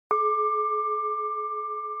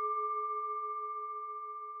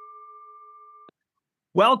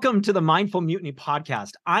Welcome to the Mindful Mutiny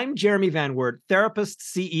podcast. I'm Jeremy Van Wert, therapist,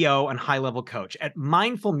 CEO, and high-level coach. At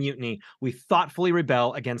Mindful Mutiny, we thoughtfully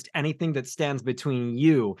rebel against anything that stands between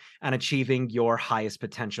you and achieving your highest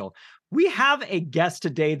potential. We have a guest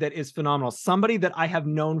today that is phenomenal, somebody that I have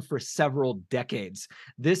known for several decades.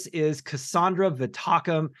 This is Kasandra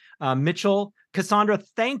Vitacca Mitchell. Kasandra,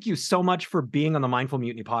 thank you so much for being on the Mindful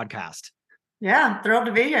Mutiny podcast. Yeah, I'm thrilled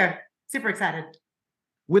to be here. Super excited.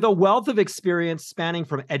 With a wealth of experience spanning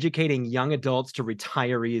from educating young adults to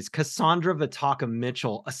retirees, Kasandra Vitacca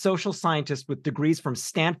Mitchell, a social scientist with degrees from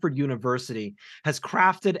Stanford University, has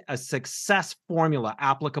crafted a success formula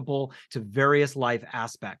applicable to various life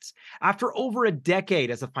aspects. After over a decade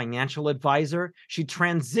as a financial advisor, she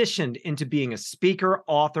transitioned into being a speaker,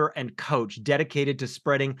 author, and coach dedicated to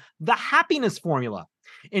spreading the happiness formula.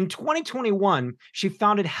 In 2021, she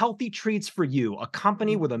founded Healthy Treats for You, a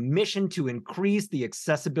company with a mission to increase the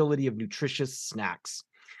accessibility of nutritious snacks.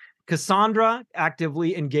 Kasandra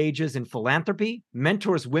actively engages in philanthropy,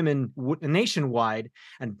 mentors women nationwide,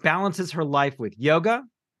 and balances her life with yoga,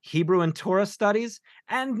 Hebrew and Torah studies,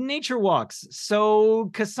 and nature walks.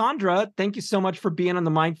 So, Kasandra, thank you so much for being on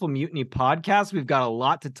the Mindful Mutiny podcast. We've got a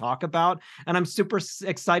lot to talk about, and I'm super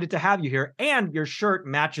excited to have you here. And your shirt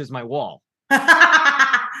matches my wall.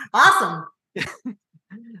 Awesome.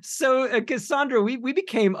 So, Kasandra, we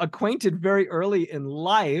became acquainted very early in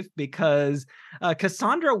life because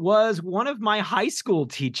Kasandra was one of my high school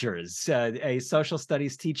teachers, a social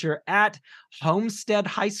studies teacher at Homestead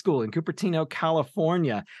High School in Cupertino,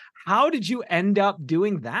 California. How did you end up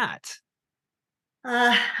doing that?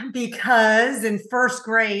 Because in first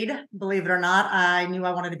grade, believe it or not, I knew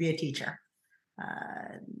I wanted to be a teacher.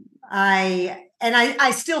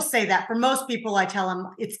 I still say that. For most people, I tell them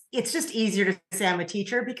it's just easier to say I'm a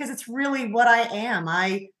teacher because it's really what I am.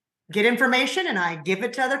 I get information and I give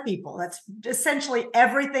it to other people. That's essentially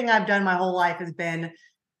everything I've done my whole life has been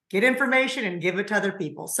get information and give it to other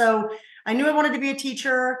people. So I knew I wanted to be a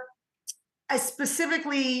teacher.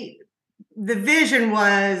 The vision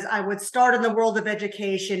was I would start in the world of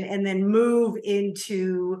education and then move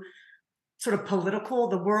into sort of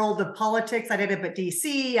the world of politics. I'd end up at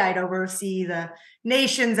DC. I'd oversee the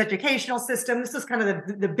nation's educational system. This was kind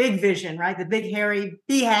of the big vision, right? The big, hairy,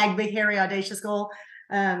 BHAG, big, hairy, audacious goal.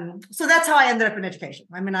 So that's how I ended up in education.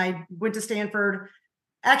 I mean, I went to Stanford,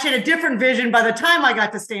 actually had a different vision by the time I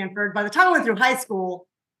got to Stanford. By the time I went through high school,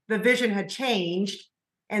 the vision had changed.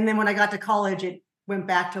 And then when I got to college, it went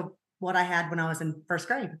back to what I had when I was in first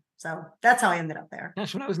grade. So that's how I ended up there.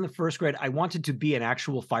 Gosh, when I was in the first grade, I wanted to be an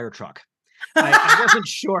actual fire truck. I wasn't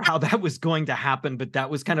sure how that was going to happen, but that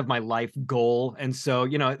was kind of my life goal. And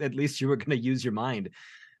so, at least you were going to use your mind.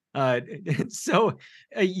 Where did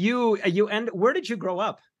you grow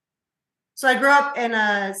up? So I grew up in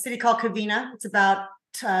a city called Covina. It's about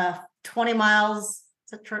 20 miles,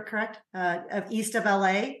 is that correct? Of east of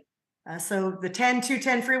LA. So the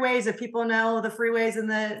 210 freeways, if people know the freeways in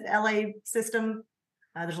the LA system,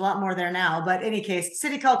 there's a lot more there now. But in any case,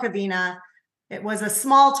 city called Covina. It was a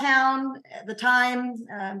small town at the time,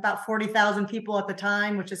 about 40,000 people at the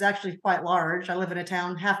time, which is actually quite large. I live in a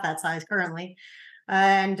town half that size currently.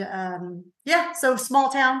 And so small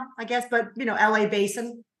town, I guess, but, LA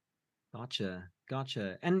Basin. Gotcha.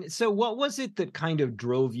 And so what was it that kind of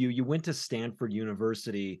drove you? You went to Stanford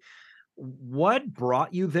University. What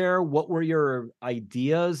brought you there? What were your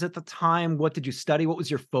ideas at the time? What did you study? What was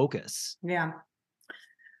your focus? Yeah.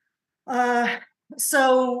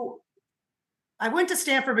 So I went to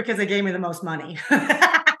Stanford because they gave me the most money. So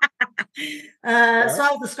I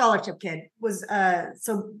was a scholarship kid.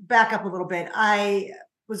 So back up a little bit. I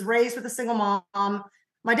was raised with a single mom.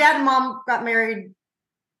 My dad and mom got married,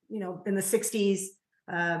 in the 60s.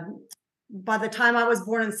 By the time I was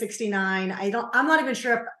born in 69, I'm not even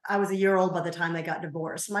sure if I was a year old by the time they got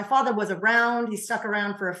divorced. My father was around. He stuck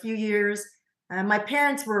around for a few years. My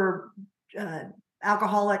parents were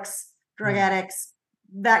alcoholics, drug addicts,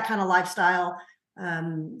 that kind of lifestyle.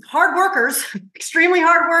 Hard workers, extremely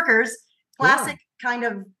hard workers, classic kind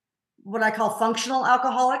of what I call functional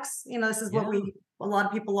alcoholics. This is what a lot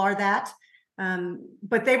of people are that.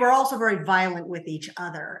 But they were also very violent with each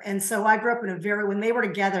other. And so I grew up when they were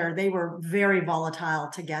together, they were very volatile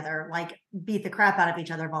together, like beat the crap out of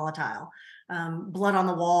each other, volatile. Blood on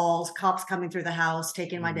the walls, cops coming through the house,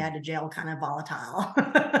 taking my dad to jail, kind of volatile.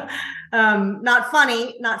 Not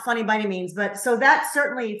funny by any means, but so that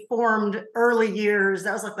certainly formed early years.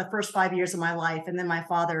 That was like the first 5 years of my life. And then my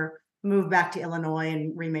father moved back to Illinois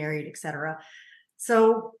and remarried, et cetera.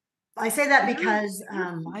 So I say that because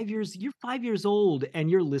you're 5 years old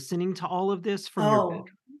and you're listening to all of this from your bedroom.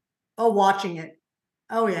 watching it.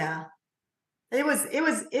 Oh yeah. It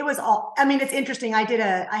was all, I mean, it's interesting. I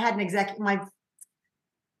had an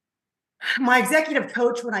my executive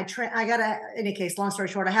coach when in any case, long story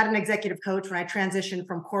short, I had an executive coach when I transitioned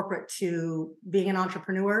from corporate to being an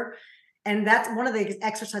entrepreneur. And that's one of the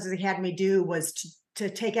exercises he had me do was to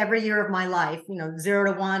take every year of my life, 0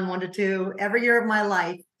 to 1, 1 to 2, every year of my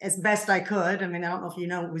life as best I could. I mean, I don't know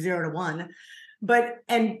if 0 to 1,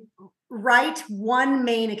 and write one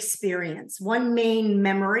main experience, one main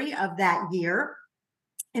memory of that year.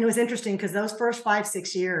 And it was interesting because those first 5,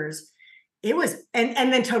 6 years, it was,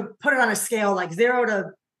 and then to put it on a scale like 0 to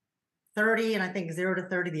 30, and I think 0 to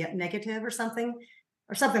 30, the negative or something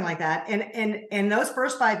like that. And those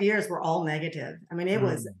first 5 years were all negative. I mean, it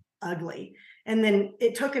was ugly. And then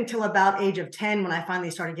it took until about age of 10 when I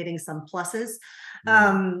finally started getting some pluses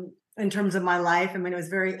in terms of my life. I mean, it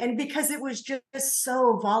was and because it was just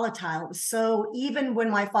so volatile. It was so, even when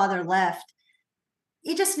my father left,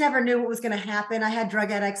 you just never knew what was going to happen. I had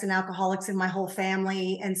drug addicts and alcoholics in my whole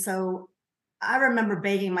family. And so I remember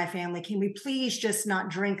begging my family, can we please just not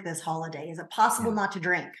drink this holiday? Is it possible not to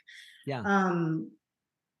drink? Yeah.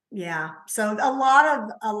 Yeah. So a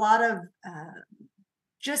lot of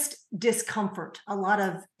just discomfort, a lot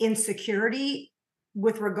of insecurity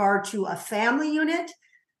with regard to a family unit,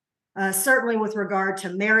 certainly with regard to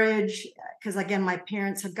marriage, because again, my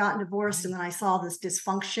parents had gotten divorced, and then I saw this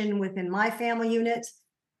dysfunction within my family unit,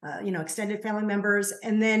 extended family members.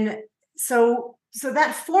 And then, so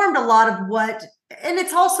that formed a lot of and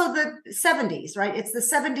it's also the 70s, right? It's the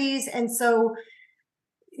 70s. And so,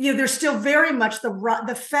 there's still very much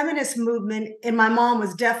the feminist movement. And my mom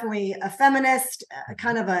was definitely a feminist,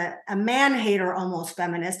 kind of a man-hater, almost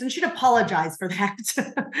feminist. And she'd apologize for that.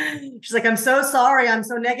 She's like, I'm so sorry. I'm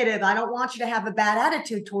so negative. I don't want you to have a bad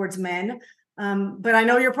attitude towards men. But I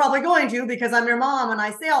know you're probably going to, because I'm your mom and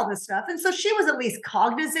I say all this stuff. And so she was at least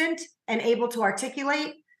cognizant and able to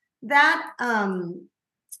articulate that.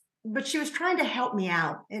 But she was trying to help me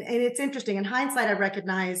out. And it's interesting. In hindsight, I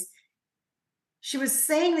recognize she was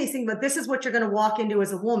saying these things, but this is what you're going to walk into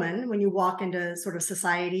as a woman when you walk into sort of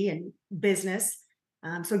society and business.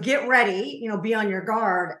 So get ready, be on your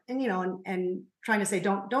guard, and and trying to say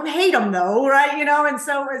don't hate them though, right? And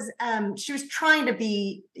so it was she was trying to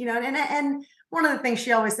be, and one of the things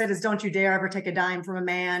she always said is, don't you dare ever take a dime from a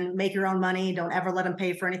man, make your own money, don't ever let him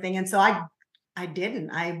pay for anything. And so I didn't.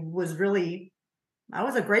 I was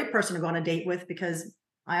a great person to go on a date with, because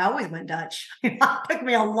I always went Dutch. It took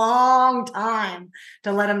me a long time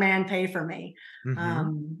to let a man pay for me.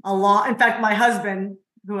 In fact, my husband,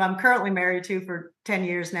 who I'm currently married to for 10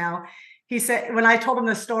 years now, he said, when I told him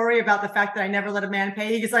the story about the fact that I never let a man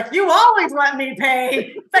pay, he's like, you always let me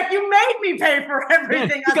pay. In fact, you made me pay for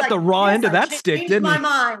everything. You got the raw end of that stick, didn't you? My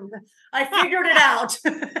mind. I figured it out.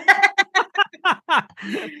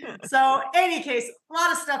 So any case, a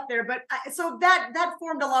lot of stuff there. But so that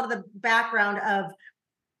formed a lot of the background of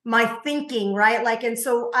my thinking, right? And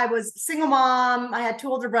so I was single mom. I had 2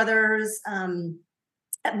 older brothers.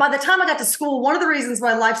 By the time I got to school, one of the reasons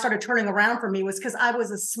why life started turning around for me was because I was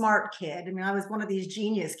a smart kid. I mean, I was one of these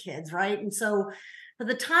genius kids, right? And so by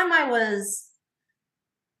the time I was,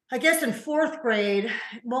 I guess, in 4th grade,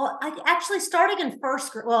 well, I actually starting in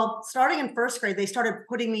first grade, they started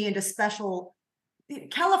putting me into special.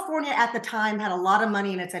 California at the time had a lot of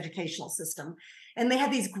money in its educational system. And they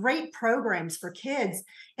had these great programs for kids.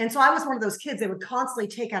 And so I was one of those kids that would constantly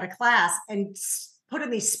take out a class and put in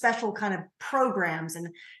these special kind of programs and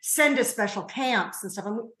send to special camps and stuff.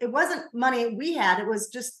 And it wasn't money we had. It was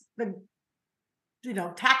just the,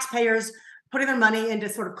 taxpayers putting their money into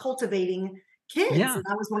sort of cultivating kids. Yeah. And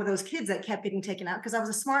I was one of those kids that kept getting taken out because I was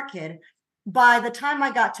a smart kid. By the time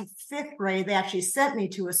I got to 5th grade, they actually sent me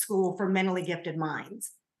to a school for mentally gifted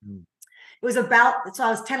minds. It was so I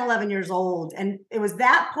was 10, 11 years old. And it was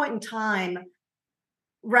that point in time,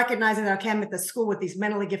 recognizing that, okay, I'm at the school with these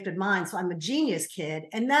mentally gifted minds. So I'm a genius kid.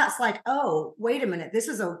 And that's like, oh, wait a minute.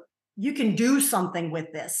 You can do something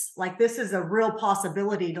with this. This is a real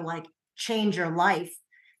possibility to change your life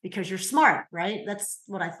because you're smart, right? That's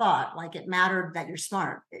what I thought. It mattered that you're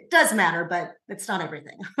smart. It does matter, but it's not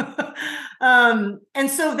everything. And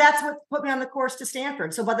so that's what put me on the course to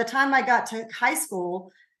Stanford. So by the time I got to high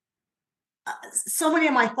school, so many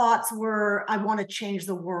of my thoughts were, I want to change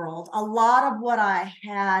the world. A lot of what I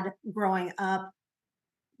had growing up,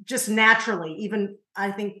 just naturally, even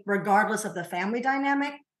I think regardless of the family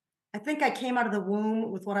dynamic, I think I came out of the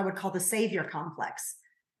womb with what I would call the savior complex.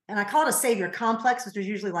 And I call it a savior complex, which is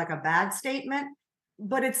usually a bad statement,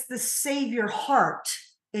 but it's the savior heart.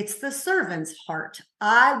 It's the servant's heart.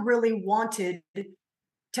 I really wanted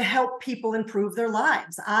to help people improve their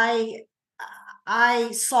lives.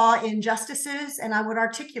 I saw injustices and I would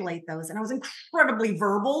articulate those. And I was incredibly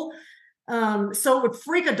verbal. So it would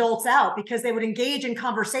freak adults out because they would engage in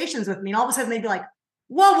conversations with me. And all of a sudden they'd be like,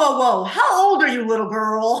 whoa, whoa, whoa, how old are you, little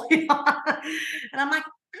girl? And I'm like,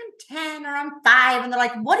 I'm 10 or I'm 5. And they're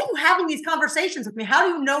like, what are you having these conversations with me? How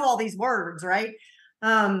do you know all these words, right?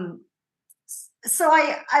 So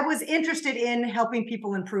I was interested in helping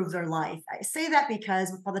people improve their life. I say that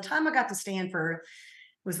because by the time I got to Stanford, it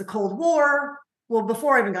was the Cold War. Well,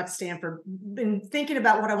 before I even got to Stanford, been thinking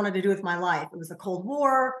about what I wanted to do with my life. It was the Cold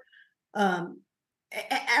War. And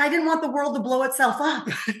I didn't want the world to blow itself up.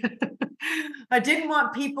 I didn't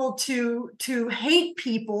want people to hate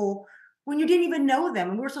people when you didn't even know them.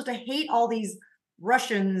 And we were supposed to hate all these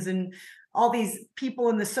Russians and all these people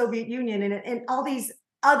in the Soviet Union and all these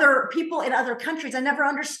other people in other countries. I never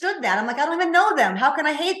understood that. I'm like, I don't even know them. How can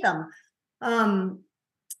I hate them?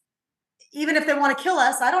 Even if they want to kill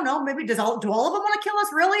us, I don't know. Maybe do all of them want to kill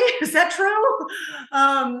us? Really? Is that true?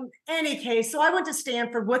 Any case, so I went to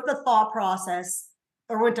Stanford with the thought process,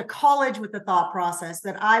 or went to college with the thought process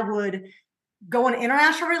that I would go into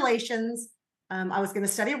international relations. I was going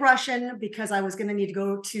to study Russian because I was going to need to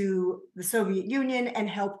go to the Soviet Union and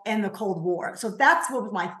help end the Cold War. So that's what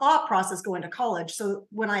was my thought process going to college. So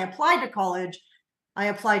when I applied to college, I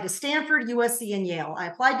applied to Stanford, USC, and Yale. I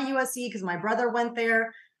applied to USC because my brother went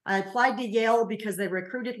there. I applied to Yale because they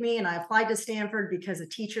recruited me, and I applied to Stanford because a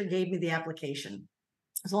teacher gave me the application.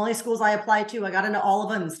 It's the only schools I applied to. I got into all of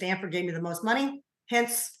them, and Stanford gave me the most money.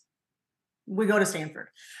 Hence, we go to Stanford.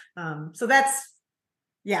 So that's,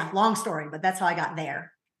 yeah, long story, but that's how I got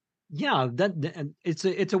there. Yeah,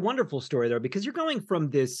 it's a wonderful story there, because you're going from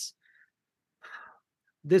this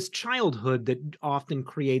childhood that often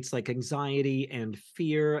creates like anxiety and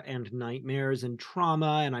fear and nightmares and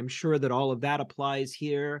trauma, and I'm sure that all of that applies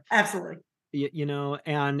here. Absolutely. You know,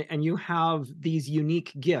 and you have these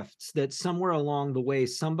unique gifts that somewhere along the way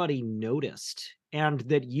somebody noticed, and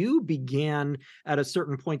that you began at a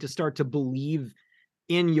certain point to start to believe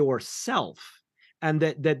in yourself, and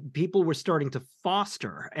that people were starting to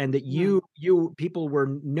foster, and that people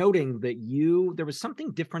were noting that there was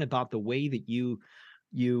something different about the way that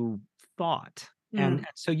you thought. And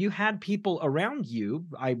so you had people around you,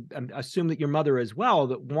 I assume that your mother as well,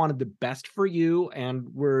 that wanted the best for you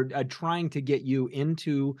and were trying to get you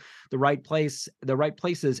into the right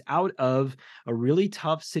places out of a really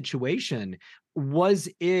tough situation. Was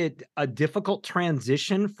it a difficult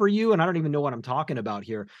transition for you? And I don't even know what I'm talking about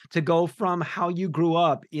here, to go from how you grew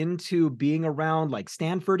up into being around like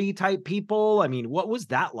Stanford-y type people. I mean, what was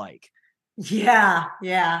that like? Yeah.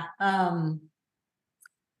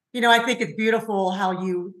 I think it's beautiful how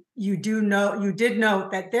you did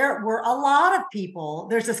note that there were a lot of people.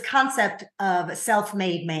 There's this concept of a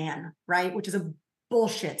self-made man, right? Which is a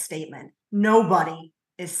bullshit statement. Nobody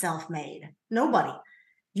is self-made. Nobody.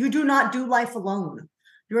 You do not do life alone.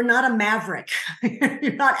 You're not a maverick.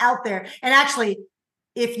 You're not out there. And actually,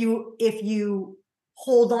 if you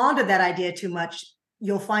hold on to that idea too much,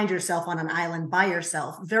 you'll find yourself on an island by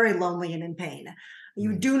yourself, very lonely and in pain.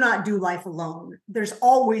 You do not do life alone. There's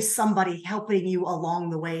always somebody helping you along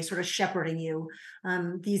the way, sort of shepherding you.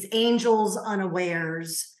 These angels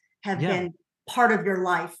unawares have been part of your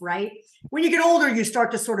life, right? When you get older, you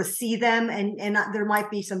start to sort of see them, and there might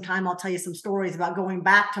be some time I'll tell you some stories about going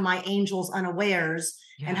back to my angels unawares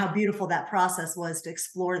and how beautiful that process was to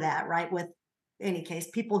explore that, right? With, any case,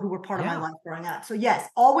 people who were part of my life growing up. So yes,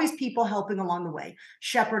 always people helping along the way,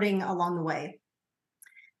 shepherding along the way.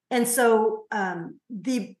 And so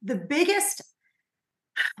the biggest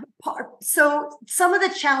part, so some of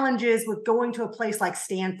the challenges with going to a place like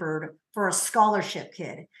Stanford for a scholarship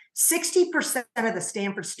kid, 60% of the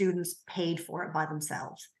Stanford students paid for it by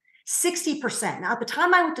themselves. 60%. Now, at the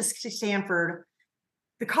time I went to Stanford,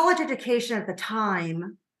 the college education at the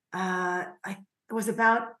time, it was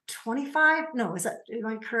about 25. No, am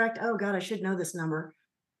I correct? Oh God, I should know this number.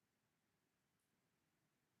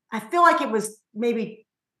 I feel like it was maybe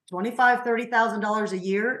 $25,000, $30,000 a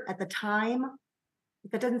year at the time.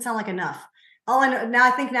 That doesn't sound like enough. All I know now,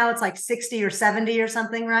 I think now it's like 60 or 70 or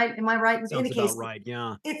something, right? Am I right? Sounds about right,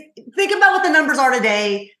 yeah. Think about what the numbers are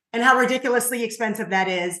today and how ridiculously expensive that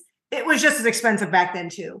is. It was just as expensive back then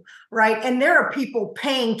too, right? And there are people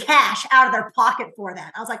paying cash out of their pocket for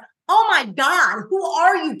that. I was like, oh my God, who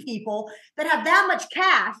are you people that have that much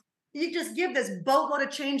cash? You just give this boatload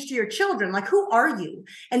of change to your children. Like, who are you?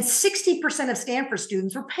 And 60% of Stanford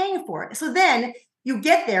students were paying for it. So then you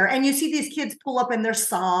get there and you see these kids pull up in their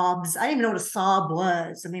Saabs. I didn't even know what a Saab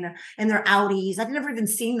was. I mean, and their Audis. I've never even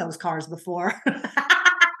seen those cars before.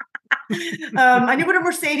 I knew what a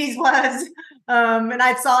Mercedes was. And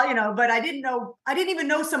I saw, but I didn't even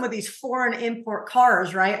know some of these foreign import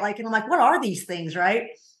cars, right? Like, and I'm like, what are these things, right?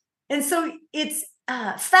 And so it's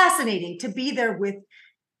fascinating to be there with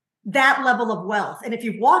that level of wealth. And if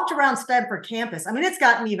you've walked around Stanford campus, I mean, it's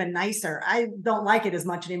gotten even nicer. I don't like it as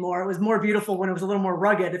much anymore. It was more beautiful when it was a little more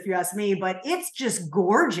rugged, if you ask me, but it's just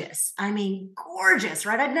gorgeous. I mean, gorgeous,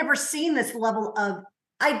 right? I'd never seen this level of,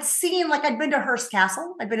 I'd been to Hearst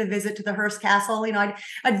Castle. I'd been a visit to the Hearst Castle.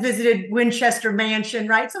 I'd visited Winchester Mansion,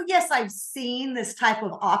 right? So yes, I've seen this type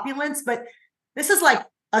of opulence, but this is like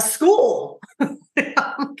a school. Where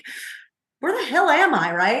the hell am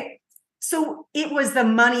I, right? So it was the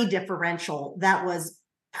money differential that was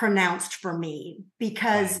pronounced for me,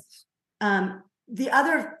 because so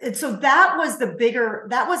that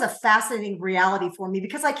was a fascinating reality for me,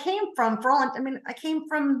 because I came from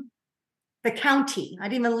the county. I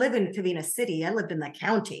didn't even live in Covina City. I lived in the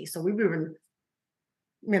county. So we were,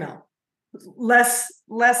 less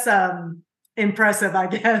impressive, I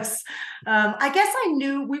guess. I guess I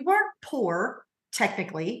knew we weren't poor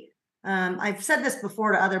technically. I've said this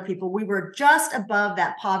before to other people. We were just above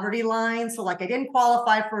that poverty line. So like, I didn't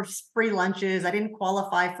qualify for free lunches. I didn't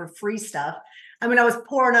qualify for free stuff. I mean, I was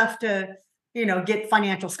poor enough to, get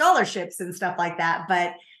financial scholarships and stuff like that.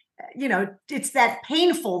 But, it's that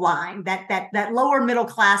painful line, that lower middle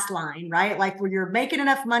class line, right? Like where you're making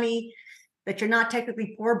enough money that you're not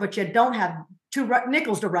technically poor, but you don't have two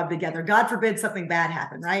nickels to rub together. God forbid something bad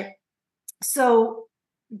happened, right? So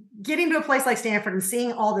getting to a place like Stanford and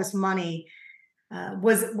seeing all this money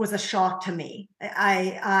was a shock to me.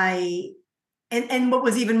 And what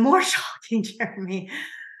was even more shocking, Jeremy,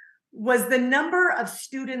 was the number of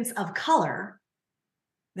students of color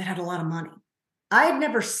that had a lot of money. I had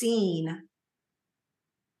never seen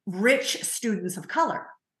rich students of color,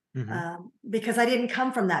 because I didn't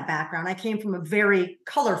come from that background. I came from a very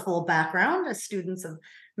colorful background as students of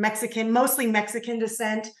mostly Mexican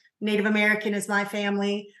descent. Native American is my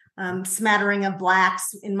family, smattering of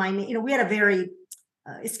Blacks in my, we had a very,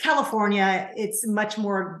 it's California. It's much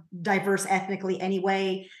more diverse ethnically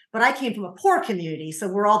anyway, but I came from a poor community. So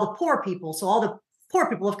we're all the poor people. So all the poor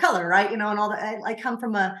people of color, right? And all that. I come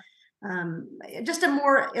from just a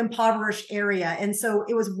more impoverished area. And so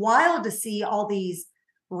it was wild to see all these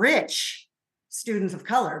rich students of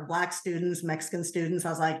color, Black students, Mexican students. I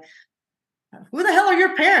was like, who the hell are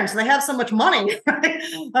your parents? They have so much money,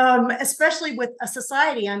 especially with a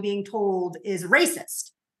society I'm being told is racist.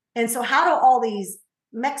 And so how do all these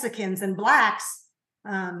Mexicans and Blacks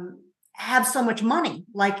have so much money?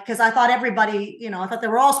 Like, because I thought everybody, I thought they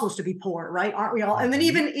were all supposed to be poor, right? Aren't we all? And then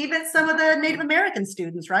even some of the Native American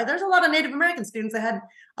students, right? There's a lot of Native American students that had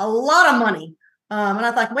a lot of money. And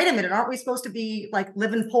I thought, wait a minute, aren't we supposed to be like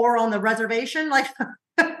living poor on the reservation? Like,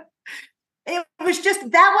 it was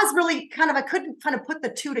just, that was really I couldn't kind of put the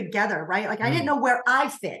two together, right? Like, I didn't know where I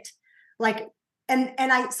fit. Like,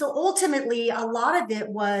 so ultimately a lot of it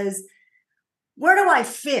was, where do I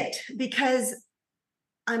fit? Because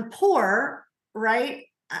I'm poor, right?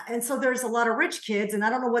 And so there's a lot of rich kids and I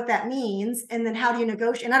don't know what that means. And then how do you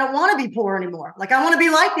negotiate? And I don't want to be poor anymore. Like, I want to be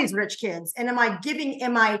like these rich kids. And am I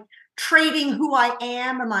trading who I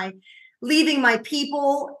am? Am I leaving my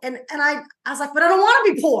people? And I was like, but I don't want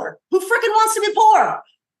to be poor. Who freaking wants to be poor?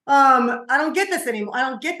 I don't get this anymore. I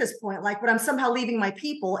don't get this point. Like, but I'm somehow leaving my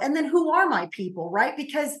people. And then who are my people, right?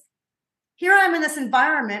 Because here I am in this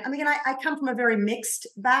environment. I mean, I come from a very mixed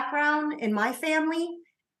background in my family.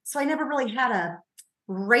 So I never really had a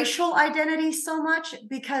racial identity so much,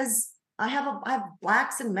 because I have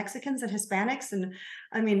Blacks and Mexicans and Hispanics. And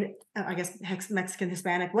I mean, I guess Mexican,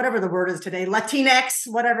 Hispanic, whatever the word is today, Latinx,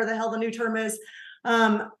 whatever the hell the new term is,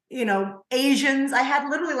 Asians. I had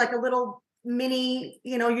literally like a little mini,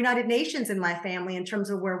 United Nations in my family in terms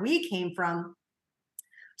of where we came from.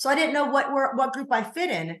 So I didn't know what group I fit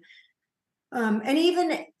in.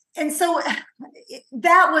 And so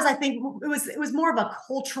that was, I think it was more of a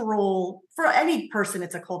cultural, for any person,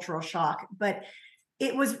 it's a cultural shock, but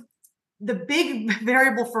it was, the big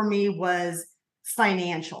variable for me was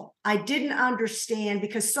financial. I didn't understand,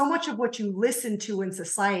 because so much of what you listen to in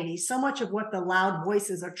society, so much of what the loud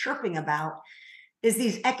voices are chirping about is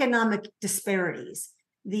these economic disparities,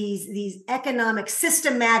 these economic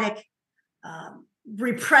systematic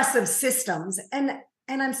repressive systems. And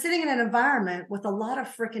I'm sitting in an environment with a lot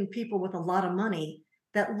of freaking people with a lot of money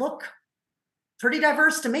that look pretty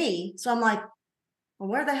diverse to me. So I'm like, well,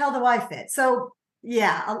 where the hell do I fit? So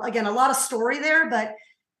yeah, again, a lot of story there, but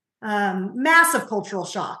massive cultural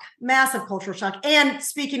shock. And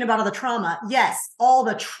speaking about all the trauma, yes, all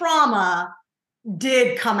the trauma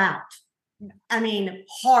did come out. I mean,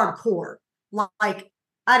 hardcore. Like,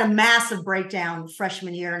 I had a massive breakdown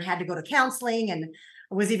freshman year and had to go to counseling, and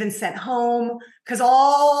was even sent home because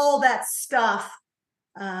all that stuff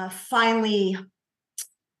finally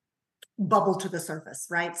bubbled to the surface,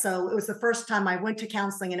 right? So it was the first time I went to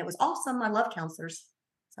counseling, and it was awesome. I love counselors.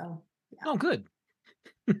 So yeah. Oh, good.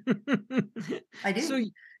 I do. So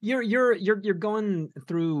you're going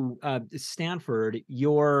through Stanford.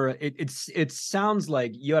 It sounds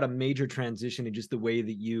like you had a major transition in just the way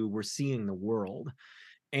that you were seeing the world.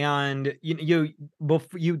 And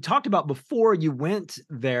you talked about before you went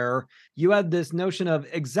there, you had this notion of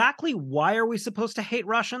exactly why are we supposed to hate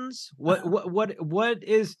Russians? What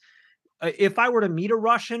is, if I were to meet a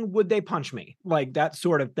Russian, would they punch me? Like that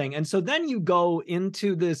sort of thing. And so then you go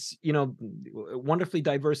into this, wonderfully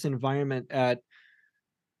diverse environment at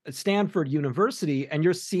Stanford University, and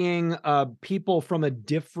you're seeing people from a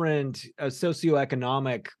different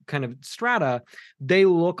socioeconomic kind of strata. They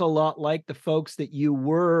look a lot like the folks that you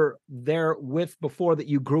were there with before, that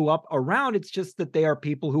you grew up around. It's just that they are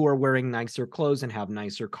people who are wearing nicer clothes and have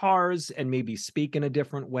nicer cars and maybe speak in a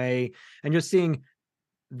different way. And you're seeing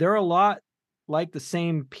they're a lot like the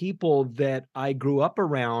same people that I grew up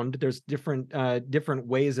around. There's different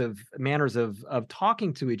ways of manners of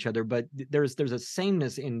talking to each other, but there's a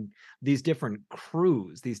sameness in these different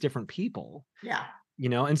crews, these different people. Yeah.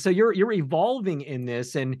 And so you're evolving in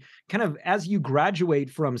this, and kind of as you graduate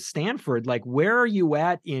from Stanford, like where are you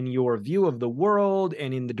at in your view of the world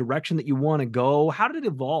and in the direction that you want to go? How did it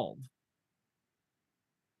evolve?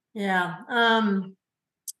 Yeah.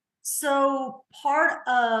 So part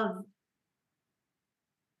of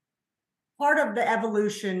the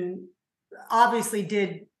evolution obviously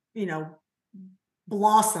did,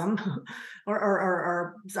 blossom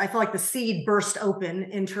or I feel like the seed burst open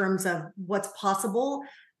in terms of what's possible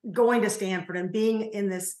going to Stanford and being in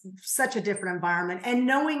this such a different environment, and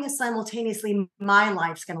knowing simultaneously my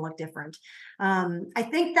life's going to look different. I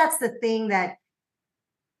think that's the thing, that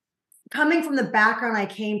coming from the background I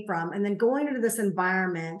came from and then going into this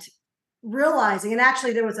environment, realizing, and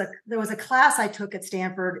actually there was a class I took at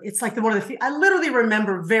Stanford. It's like one of the few, I literally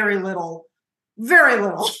remember very little,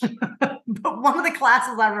 but one of the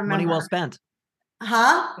classes I remember. Money well spent.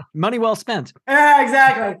 Huh? Money well spent. Yeah,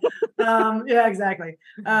 exactly. Yeah, exactly.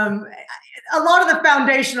 A lot of the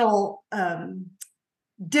foundational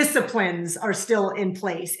disciplines are still in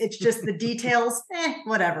place. It's just the details,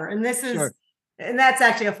 whatever. And this is, sure. And that's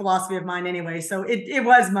actually a philosophy of mine anyway. So it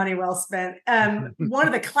was money well spent. One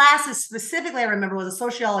of the classes specifically I remember was a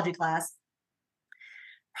sociology class.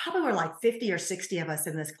 Probably were like 50 or 60 of us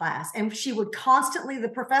in this class. And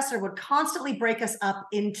the professor would constantly break us up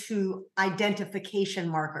into identification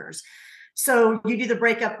markers. So you'd either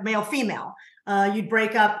break up male, female. You'd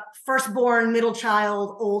break up firstborn, middle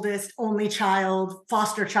child, oldest, only child,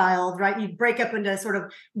 foster child, right? You'd break up into sort of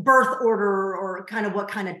birth order, or kind of what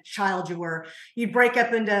kind of child you were. You'd break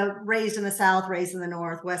up into raised in the South, raised in the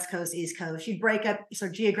North, West Coast, East Coast. You'd break up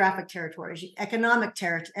geographic territories, economic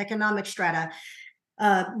strata,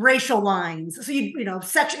 racial lines. So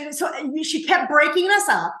section. So she kept breaking us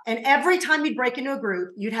up, and every time you'd break into a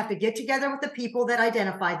group, you'd have to get together with the people that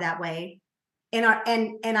identified that way,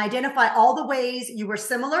 and identify all the ways you were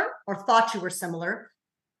similar or thought you were similar.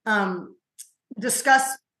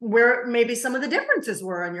 Discuss where maybe some of the differences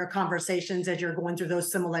were in your conversations as you're going through those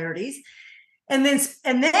similarities, and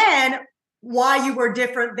then why you were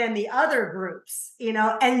different than the other groups,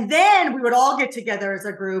 and then we would all get together as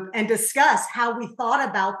a group and discuss how we thought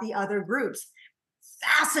about the other groups.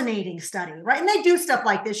 Fascinating study, right? And they do stuff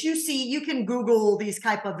like this. You can Google these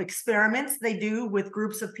type of experiments they do with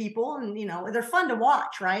groups of people, and they're fun to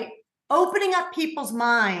watch, right? Opening up people's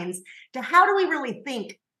minds to how do we really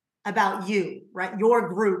think about you, right? Your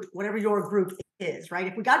group, whatever your group is, right?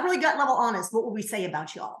 If we got really gut level honest, what would we say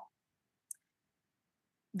about y'all?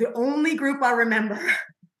 The only group I remember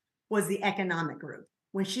was the economic group,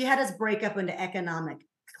 when she had us break up into economic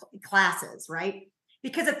classes, right?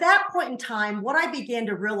 Because at that point in time, what I began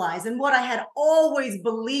to realize, and what I had always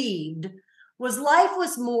believed, was life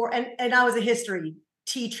was more, and I was a history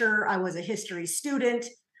teacher, I was a history student.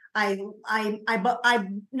 I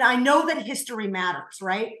know that history matters,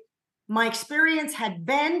 right? My experience had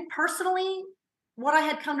been personally what I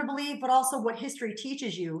had come to believe, but also what history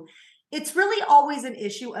teaches you. It's really always an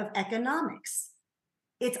issue of economics.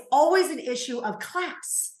 It's always an issue of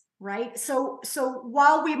class, right? So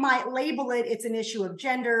while we might label it, it's an issue of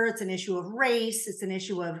gender, it's an issue of race, it's an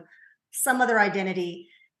issue of some other identity,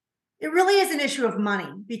 it really is an issue of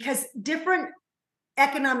money, because different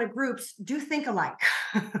economic groups do think alike.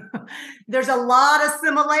 There's a lot of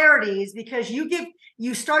similarities because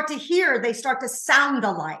you start to hear, they start to sound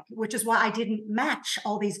alike, which is why I didn't match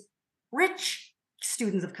all these rich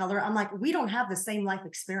students of color. I'm like, we don't have the same life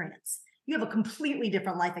experience. You have a completely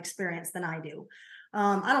different life experience than I do.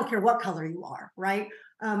 I don't care what color you are, right?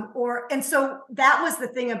 And so that was the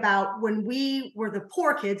thing about when we were the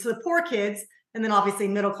poor kids. So the poor kids, and then obviously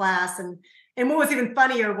middle class, and what was even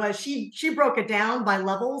funnier was she broke it down by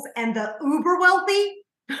levels, and the uber wealthy,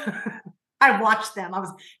 I watched them. I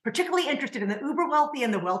was particularly interested in the uber wealthy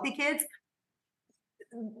and the wealthy kids.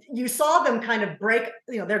 You saw them kind of break,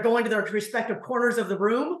 they're going to their respective corners of the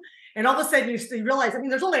room. And all of a sudden you realize,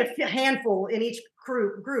 there's only a handful in each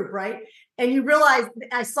group, right? And you realize,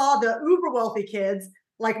 I saw the uber wealthy kids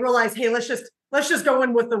like realize, hey, let's just go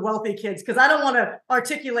in with the wealthy kids, because I don't want to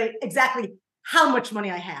articulate exactly how much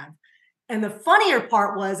money I have. And the funnier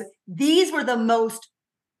part was, these were the most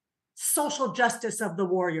social justice of the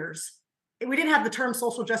warriors. We didn't have the term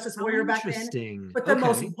social justice warrior back then, but the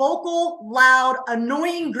most vocal, loud,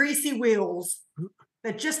 annoying, greasy wheels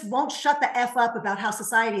that just won't shut the F up about how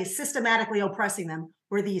society is systematically oppressing them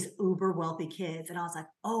were these uber wealthy kids. And I was like,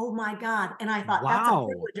 oh my God. And I thought, wow,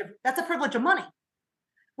 that's a privilege of money.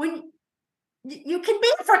 When you can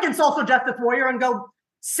be a freaking social justice warrior and go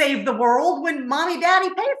save the world when mommy, daddy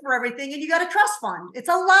pay for everything and you got a trust fund. It's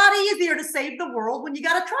a lot easier to save the world when you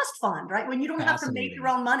got a trust fund, right? When you don't have to make your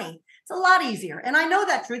own money. It's a lot easier. And I know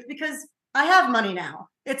that truth because I have money now.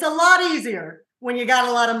 It's a lot easier when you got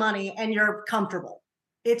a lot of money and you're comfortable.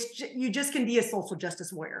 You just can be a social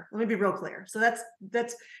justice warrior. Let me be real clear. So that's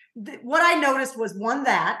what I noticed was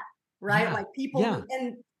right? Yeah. Like people,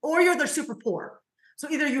 or they're super poor. So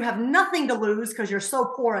either you have nothing to lose because you're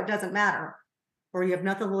so poor, it doesn't matter, or you have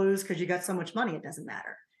nothing to lose because you got so much money, it doesn't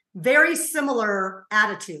matter. Very similar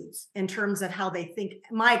attitudes in terms of how they think.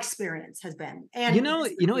 My experience has been, and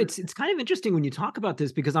it's kind of interesting when you talk about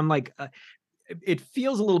this, because I'm like, it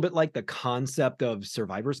feels a little bit like the concept of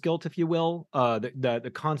survivor's guilt, if you will.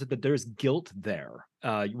 The concept that there's guilt there.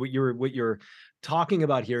 What you're talking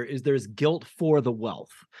about here is there's guilt for the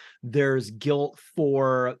wealth. There's guilt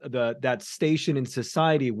for that station in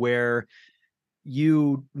society where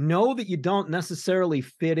you know that you don't necessarily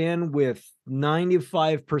fit in with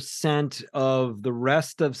 95% of the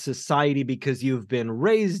rest of society because you've been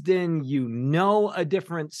raised in, a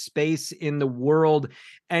different space in the world,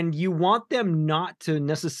 and you want them not to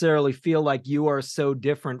necessarily feel like you are so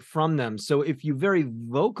different from them. So if you very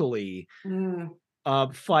vocally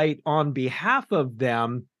fight on behalf of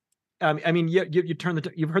them,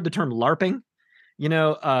 you've heard the term LARPing,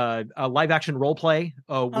 a live action role play,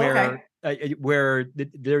 where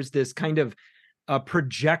there's this kind of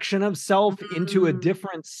projection of self into a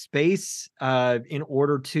different space in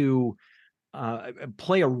order to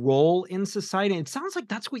play a role in society. And it sounds like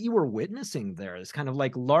that's what you were witnessing there. It's kind of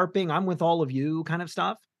like LARPing, I'm with all of you kind of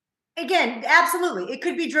stuff. Again, absolutely. It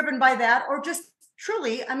could be driven by that, or just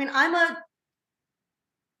truly, I'm a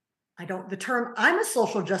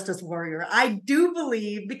social justice warrior. I do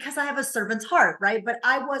believe, because I have a servant's heart, right? But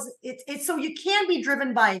so you can be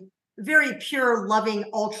driven by very pure, loving,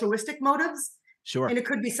 altruistic motives. Sure. And it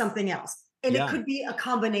could be something else. And it could be a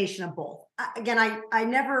combination of both. Again, I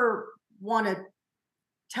never want to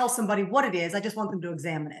tell somebody what it is. I just want them to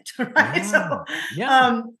examine it. Right. So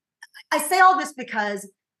I say all this because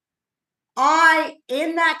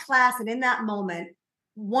in that class and in that moment,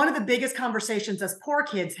 one of the biggest conversations us poor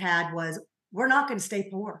kids had was, we're not going to stay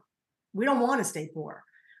poor. We don't want to stay poor.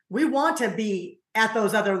 We want to be at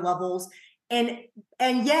those other levels. And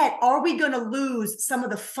yet, are we going to lose some of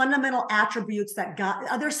the fundamental attributes that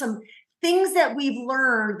there's some things that we've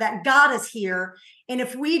learned that got us here. And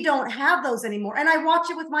if we don't have those anymore, and I watch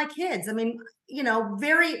it with my kids.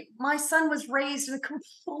 My son was raised in a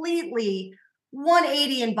completely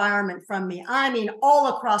 180 environment from me.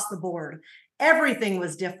 All across the board. Everything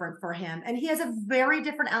was different for him. And he has a very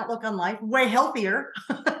different outlook on life, way healthier.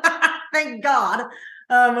 Thank God.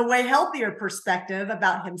 A way healthier perspective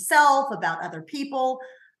about himself, about other people,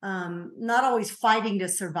 not always fighting to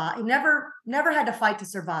survive. He never had to fight to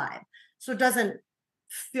survive. So doesn't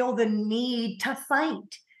feel the need to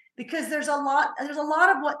fight, because there's a lot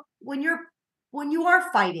of what, when you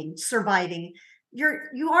are fighting, surviving,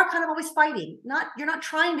 you are kind of always fighting. You're not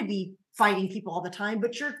trying to be fighting people all the time,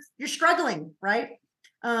 but you're struggling, right?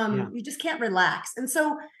 You just can't relax. And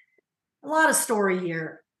so a lot of story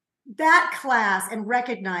here. That class, and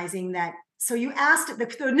recognizing that. So you asked,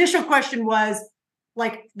 the initial question was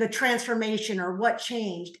like the transformation or what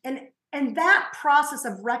changed. And that process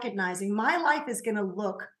of recognizing my life is going to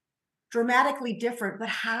look dramatically different, but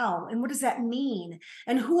how? And what does that mean?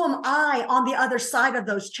 And who am I on the other side of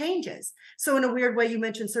those changes? So in a weird way, you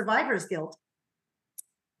mentioned survivor's guilt.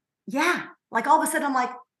 Yeah, like all of a sudden I'm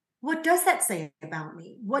like, what does that say about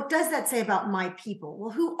me? What does that say about my people?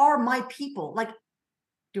 Well, who are my people? Like,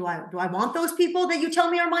 do I want those people that you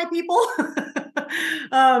tell me are my people?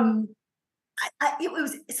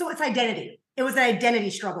 It's identity. It was an identity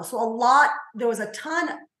struggle. So there was a ton,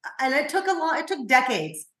 and it took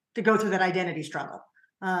decades to go through that identity struggle,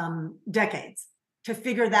 decades to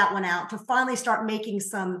figure that one out, to finally start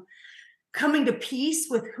coming to peace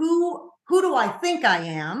with who do I think I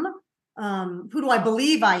am? Who do I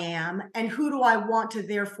believe I am? And who do I want to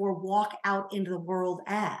therefore walk out into the world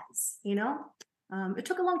as, it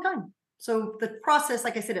took a long time. So the process,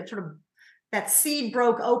 like I said, that seed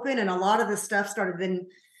broke open and a lot of this stuff started then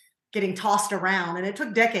getting tossed around, and it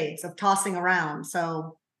took decades of tossing around.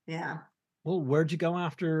 So, yeah. Well, where'd you go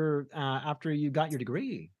after you got your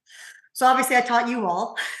degree? So obviously I taught you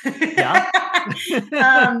all. Yeah.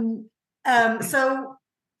 So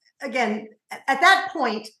again, at that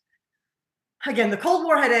point, again, the Cold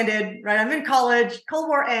War had ended, right? I'm in college, Cold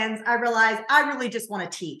War ends. I realized I really just want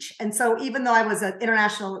to teach. And so even though I was an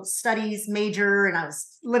international studies major and I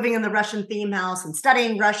was living in the Russian theme house and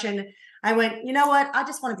studying Russian, I went, you know what? I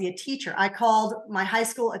just want to be a teacher. I called my high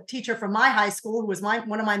school, a teacher from my high school, who was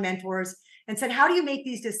one of my mentors, and said, how do you make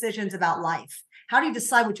these decisions about life? How do you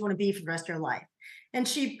decide what you want to be for the rest of your life? And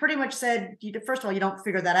she pretty much said, first of all, you don't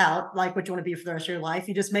figure that out, like what you want to be for the rest of your life.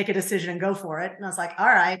 You just make a decision and go for it. And I was like, all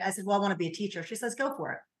right. I said, well, I want to be a teacher. She says, go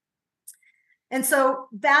for it. And so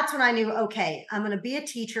that's when I knew, okay, I'm going to be a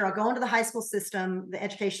teacher. I'll go into the high school system, the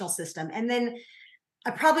educational system. And then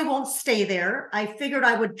I probably won't stay there. I figured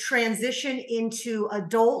I would transition into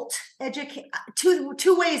adult education.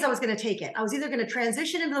 Two ways I was going to take it. I was either going to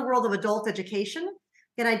transition into the world of adult education,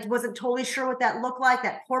 and I wasn't totally sure what that looked like,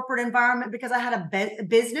 that corporate environment, because I had a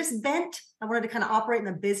business bent. I wanted to kind of operate in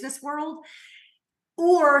the business world.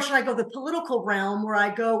 Or should I go the political realm, where I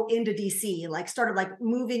go into DC, like started like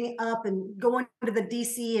moving up and going to the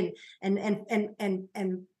DC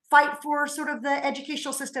and fight for sort of the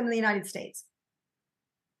educational system in the United States.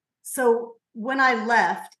 So when I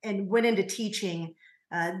left and went into teaching,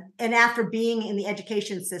 and after being in the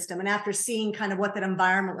education system and after seeing kind of what that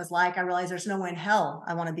environment was like, I realized there's no way in hell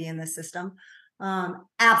I want to be in this system.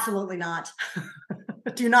 Absolutely not.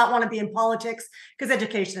 Do not want to be in politics, because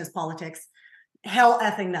education is politics. Hell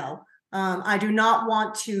effing no. I do not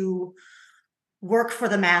want to work for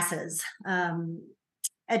the masses.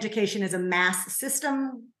 Education is a mass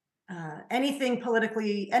system. Anything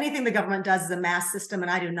the government does is a mass system,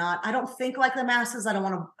 and I do not. I don't think like the masses. I don't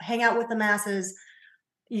want to hang out with the masses.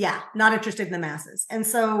 Yeah, not interested in the masses. And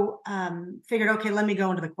so figured, okay, let me go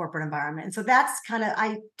into the corporate environment. And so that's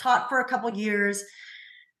I taught for a couple of years,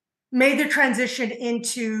 made the transition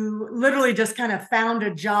into literally just kind of found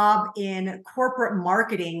a job in corporate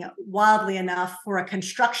marketing, wildly enough, for a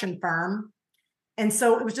construction firm. And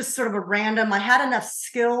so it was just sort of a random, I had enough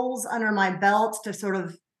skills under my belt to sort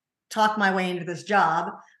of talk my way into this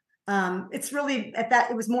job. It's really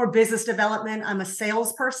it was more business development. I'm a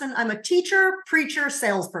salesperson. I'm a teacher, preacher,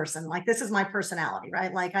 salesperson. Like, this is my personality,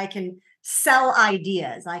 right? Like, I can sell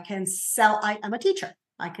ideas. I'm a teacher.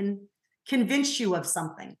 I can convince you of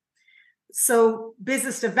something. So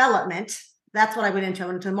business development, that's what I went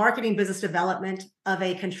into marketing, business development of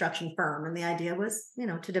a construction firm. And the idea was,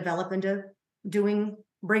 to develop into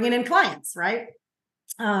bringing in clients, right?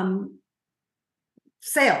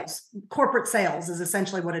 Sales, corporate sales is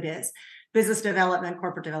essentially what it is. Business development,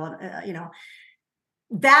 corporate development,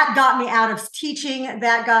 that got me out of teaching.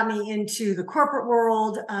 That got me into the corporate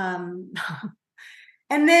world. And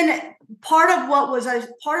then part of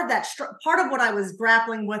what I was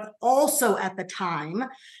grappling with also at the time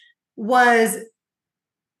was,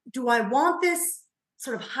 do I want this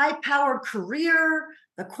sort of high-powered career,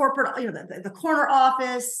 the corporate, the corner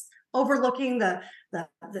office, overlooking the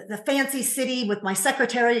fancy city with my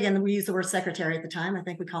secretary? Again, we use the word secretary at the time. I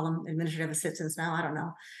think we call them administrative assistants now. I don't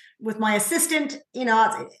know. With my assistant,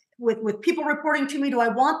 with people reporting to me. Do I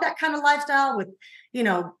want that kind of lifestyle with,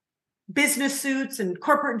 business suits and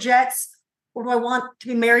corporate jets, or do I want to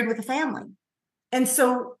be married with a family? And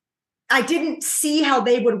so I didn't see how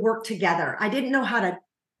they would work together. I didn't know how to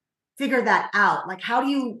figure that out. Like, how do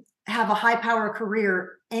you have a high power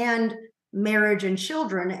career and marriage and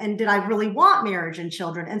children? And did I really want marriage and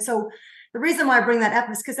children? And so the reason why I bring that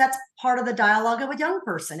up is because that's part of the dialogue of a young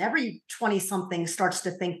person. Every 20-something starts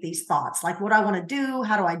to think these thoughts, like, what do I want to do?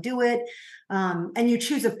 How do I do it? And you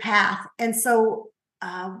choose a path. And so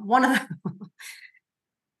one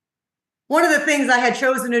one of the things I had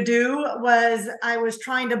chosen to do was I was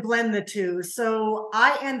trying to blend the two. So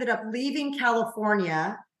I ended up leaving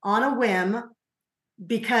California on a whim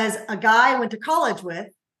because a guy I went to college with,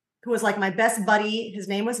 who was like my best buddy, his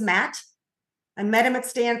name was Matt. I met him at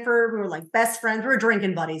Stanford. We were like best friends. We were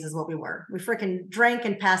drinking buddies is what we were. We freaking drank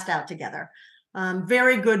and passed out together.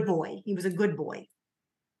 Very good boy. He was a good boy.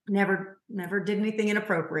 Never did anything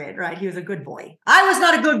inappropriate, right? He was a good boy. I was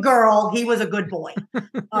not a good girl. He was a good boy.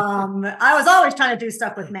 I was always trying to do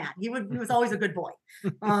stuff with Matt. He was always a good boy.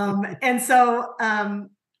 And so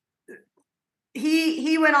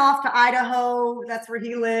he went off to Idaho. That's where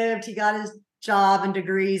he lived. He got his job and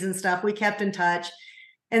degrees and stuff. We kept in touch.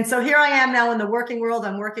 And so here I am now in the working world.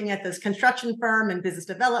 I'm working at this construction firm and business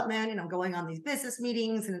development, going on these business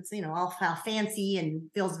meetings, and it's, all how fancy and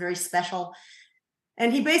feels very special.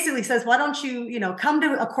 And he basically says, why don't you, come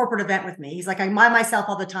to a corporate event with me? He's like, I'm by myself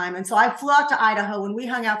all the time. And so I flew out to Idaho and we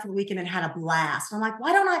hung out for the weekend and had a blast. And I'm like,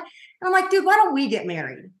 why don't I? And I'm like, dude, why don't we get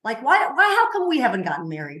married? Like, how come we haven't gotten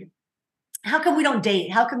married? How come we don't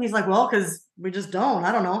date? How come? He's like, well, because we just don't.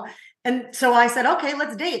 I don't know. And so I said, okay,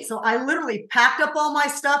 let's date. So I literally packed up all my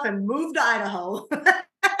stuff and moved to Idaho.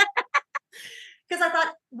 Because I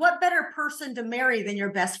thought, what better person to marry than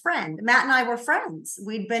your best friend? Matt and I were friends.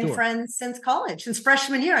 We'd been friends since college, since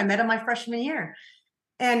freshman year. I met him my freshman year.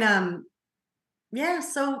 And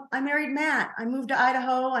so I married Matt. I moved to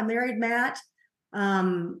Idaho. I married Matt.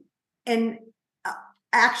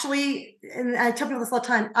 Actually, and I tell people this all the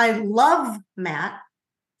time, I love Matt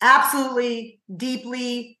absolutely,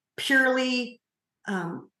 deeply, purely.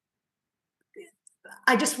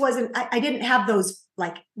 I just wasn't, I didn't have those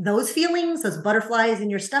feelings, those butterflies in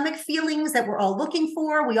your stomach feelings that we're all looking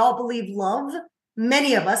for. We all believe love.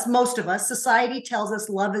 Many of us, most of us, society tells us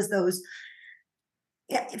love is those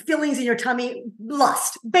feelings in your tummy,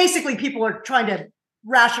 lust. Basically, people are trying to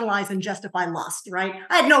rationalize and justify lust, right?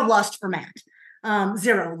 I had no lust for Matt.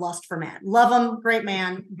 Zero lust for Matt. Love him, great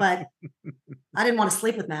man, but I didn't want to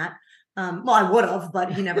sleep with Matt. Well, I would have,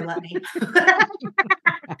 but he never let me.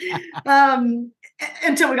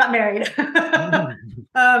 Until we got married.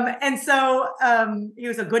 And so he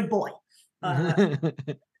was a good boy. I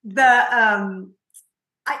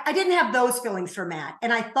didn't have those feelings for Matt,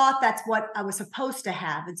 and I thought that's what I was supposed to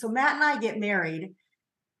have. And so Matt and I get married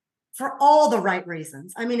for all the right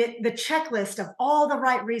reasons. I mean, the checklist of all the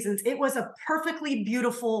right reasons. It was a perfectly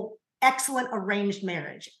beautiful, excellent arranged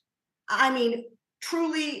marriage. I mean,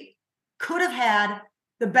 truly could have had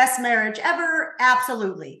the best marriage ever.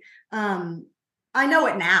 Absolutely. I know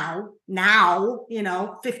it now,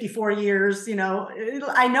 54 years, I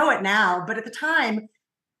know it now, but at the time,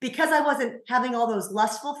 because I wasn't having all those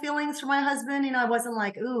lustful feelings for my husband, I wasn't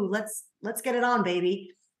like, ooh, let's get it on,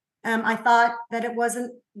 baby. I thought that it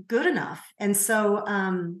wasn't good enough. And so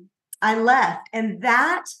I left, and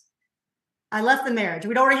I left the marriage.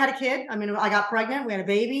 We'd already had a kid. I mean, I got pregnant, we had a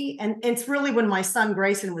baby. And it's really when my son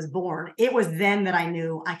Grayson was born, it was then that I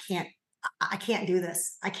knew I can't do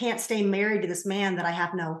this. I can't stay married to this man that I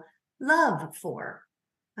have no love for.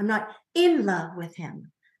 I'm not in love with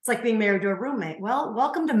him. It's like being married to a roommate. Well,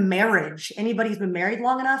 welcome to marriage. Anybody who's been married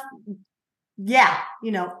long enough. Yeah.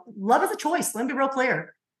 Love is a choice. Let me be real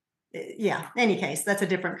clear. Yeah. In any case, that's a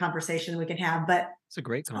different conversation we can have, but it's a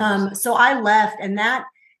great conversation. So I left, and that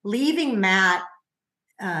leaving Matt,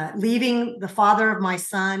 leaving the father of my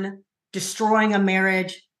son, destroying a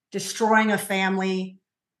marriage, destroying a family.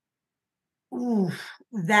 Ooh,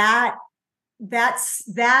 that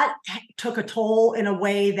took a toll in a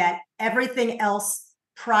way that everything else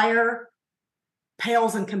prior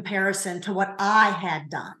pales in comparison to what I had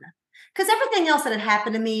done. Because everything else that had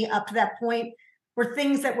happened to me up to that point were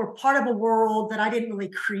things that were part of a world that I didn't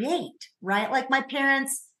really create, right? Like my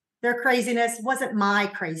parents, their craziness wasn't my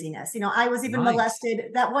craziness. I was even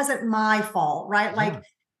molested. That wasn't my fault, right? Yeah. Like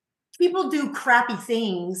people do crappy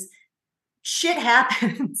things. Shit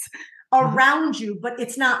happens around you, but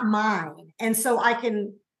it's not mine. And so I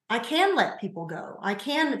can let people go. I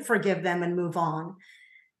can forgive them and move on.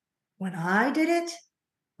 When I did it,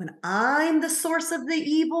 when I'm the source of the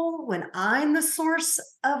evil, when I'm the source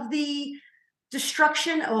of the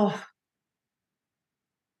destruction,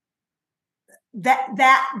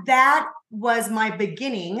 that was my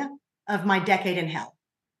beginning of my decade in hell.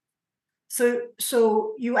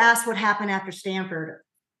 So you asked what happened after Stanford.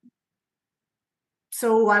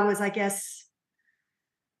 So I was, I guess,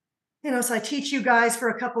 so I teach you guys for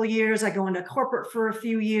a couple of years. I go into corporate for a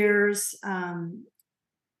few years.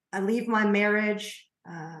 I leave my marriage,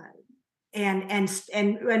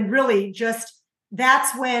 and really just,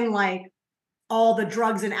 that's when like all the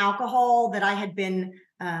drugs and alcohol that I had been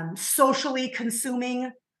socially consuming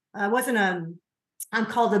I'm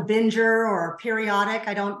called a binger or a periodic.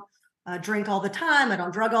 I don't drink all the time. I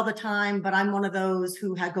don't drug all the time, but I'm one of those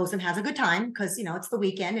who goes and has a good time because, it's the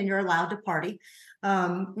weekend and you're allowed to party.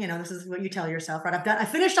 This is what you tell yourself, right? I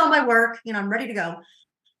finished all my work, I'm ready to go.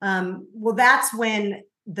 Well, that's when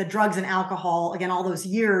the drugs and alcohol, again, all those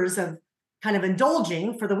years of kind of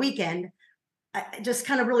indulging for the weekend, I just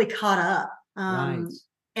kind of really caught up. Right.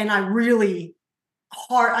 And I really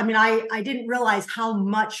I didn't realize how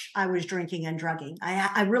much I was drinking and drugging.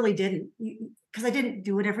 I really didn't, because I didn't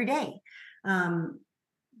do it every day.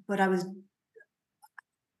 But I was,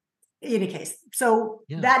 in any case. So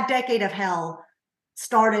that decade of hell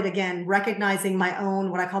started again, recognizing my own,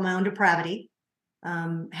 what I call my own depravity,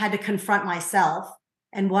 had to confront myself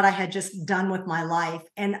and what I had just done with my life.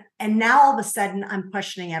 And now all of a sudden I'm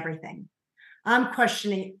questioning everything. I'm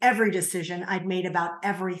questioning every decision I'd made about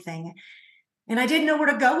everything. And I didn't know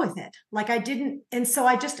where to go with it. And so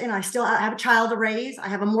I have a child to raise. I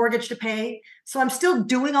have a mortgage to pay. So I'm still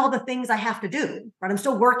doing all the things I have to do, right? I'm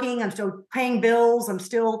still working. I'm still paying bills. I'm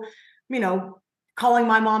still, calling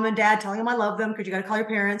my mom and dad, telling them I love them, because you got to call your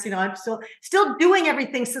parents. I'm still doing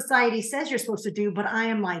everything society says you're supposed to do, but I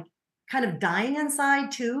am like kind of dying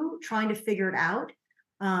inside too, trying to figure it out.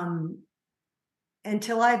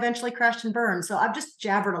 Until I eventually crashed and burned. So I've just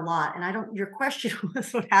jabbered a lot. And your question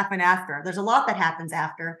was what happened after. There's a lot that happens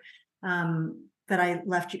after that I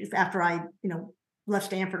left, after I, left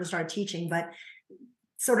Stanford and started teaching. But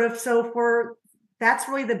that's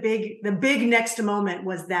really the big next moment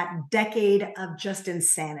was that decade of just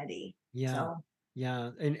insanity. Yeah. So.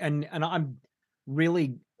 Yeah. And I'm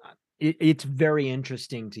really, it's very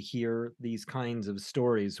interesting to hear these kinds of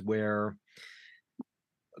stories where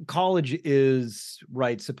college is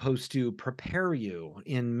supposed to prepare you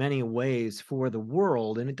in many ways for the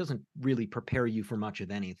world, and it doesn't really prepare you for much of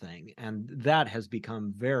anything. And that has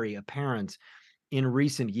become very apparent in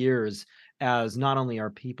recent years, as not only are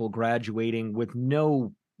people graduating with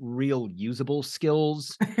no real usable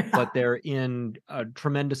skills, but they're in a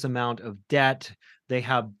tremendous amount of debt. They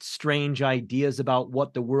have strange ideas about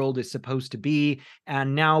what the world is supposed to be,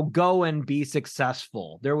 and now go and be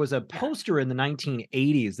successful. There was a poster in the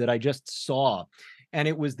 1980s that I just saw, and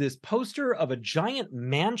it was this poster of a giant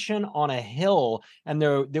mansion on a hill, and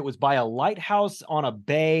it was by a lighthouse on a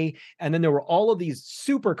bay, and then there were all of these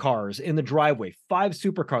supercars in the driveway, 5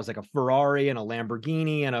 supercars, like a Ferrari and a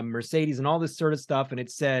Lamborghini and a Mercedes and all this sort of stuff, and it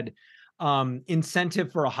said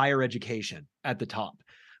incentive for a higher education at the top.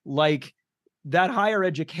 Like, that higher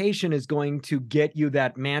education is going to get you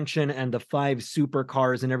that mansion and the 5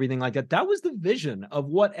 supercars and everything like that. That was the vision of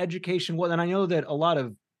what education was. And I know that a lot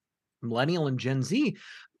of Millennial and Gen Z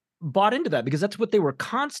bought into that because that's what they were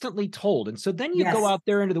constantly told. And so then you go out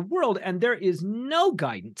there into the world and there is no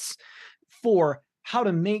guidance for how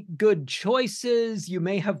to make good choices. You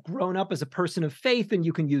may have grown up as a person of faith and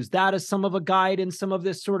you can use that as some of a guide in some of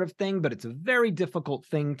this sort of thing, but it's a very difficult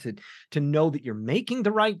thing to know that you're making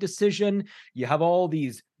the right decision. You have all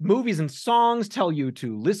these movies and songs tell you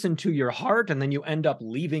to listen to your heart, and then you end up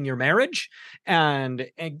leaving your marriage and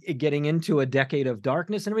getting into a decade of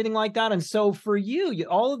darkness and everything like that. And so for you,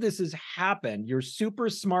 all of this has happened. You're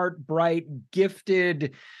super smart, bright,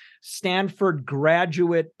 gifted, Stanford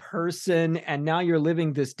graduate person, and now you're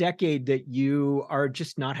living this decade that you are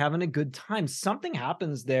just not having a good time. Something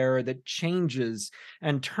happens there that changes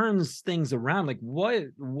and turns things around. Like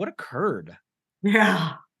what occurred?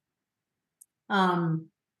 Yeah.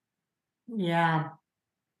 Yeah.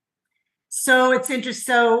 So it's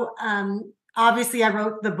interesting. So obviously I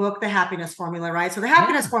wrote the book, The Happiness Formula, right? So The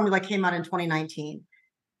Happiness Formula came out in 2019.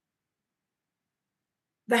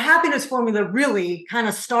 The happiness formula really kind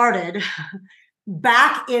of started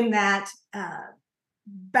back in the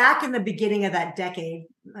beginning of that decade.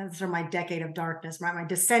 Those are my decade of darkness, right? My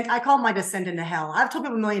descent. I call it my descent into hell. I've told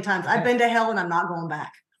people a million times, I've been to hell and I'm not going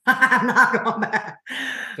back. I'm not going back.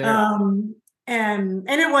 And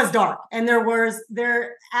it was dark. And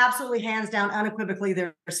there absolutely, hands down, unequivocally,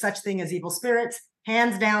 there's such thing as evil spirits,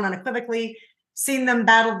 hands down, unequivocally, seen them,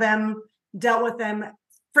 battled them, dealt with them.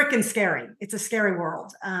 Freaking scary. It's a scary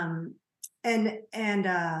world. And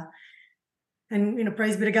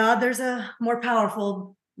praise be to God, there's a more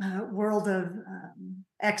powerful world of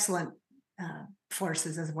excellent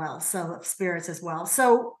forces as well. So spirits as well.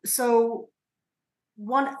 So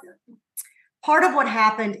one part of what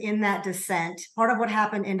happened in that descent, part of what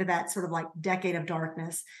happened into that sort of like decade of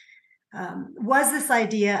darkness, was this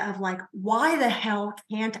idea of like, why the hell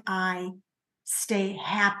can't I stay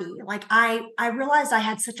happy? Like I realized I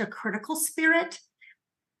had such a critical spirit.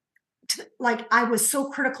 Like I was so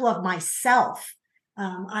critical of myself.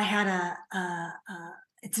 I had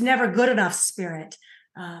it's never good enough spirit.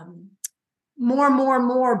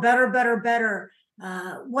 More, better.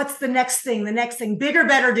 What's the next thing? The next thing, bigger,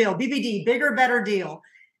 better deal, BBD, bigger, better deal.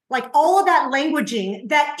 Like all of that languaging,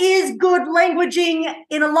 that is good languaging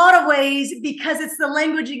in a lot of ways because it's the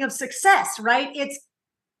languaging of success, right?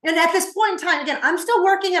 And at this point in time, again, I'm still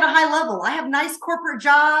working at a high level. I have nice corporate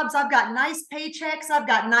jobs. I've got nice paychecks. I've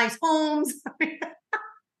got nice homes. It's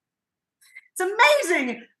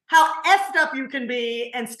amazing how effed up you can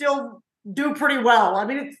be and still do pretty well. I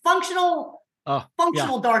mean, it's functional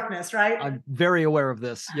darkness, right? I'm very aware of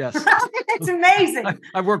this. Yes. It's amazing.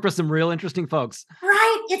 I've worked with some real interesting folks.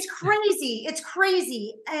 Right. It's crazy. It's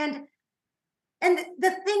crazy. And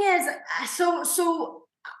the thing is, so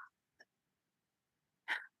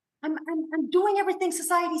I'm doing everything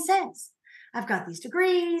society says. I've got these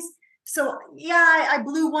degrees. So yeah, I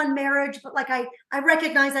blew one marriage, but like I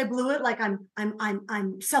recognize I blew it. Like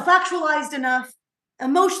I'm self-actualized enough,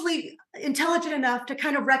 emotionally intelligent enough to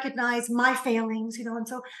kind of recognize my failings, and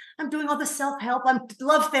so I'm doing all the self-help. I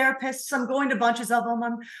love therapists. I'm going to bunches of them.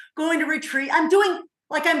 I'm going to retreat. I'm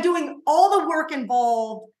doing all the work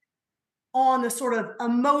involved on the sort of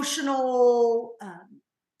emotional,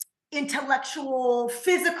 intellectual,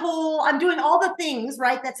 physical. I'm doing all the things,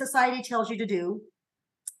 right, that society tells you to do.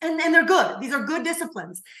 And they're good. These are good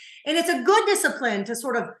disciplines. And it's a good discipline to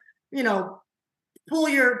sort of, pull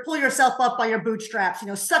yourself up by your bootstraps,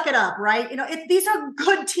 suck it up, right? These are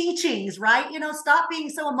good teachings, right? Stop being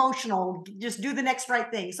so emotional, just do the next right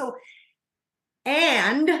thing. So,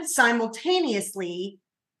 and simultaneously,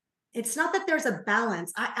 it's not that there's a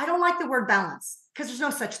balance. I don't like the word balance because there's no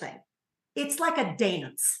such thing. It's like a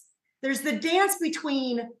dance. There's the dance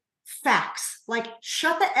between facts, like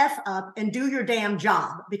shut the F up and do your damn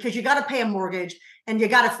job because you got to pay a mortgage and you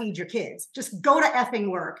got to feed your kids. Just go to effing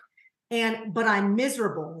work. But I'm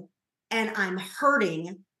miserable and I'm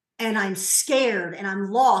hurting and I'm scared and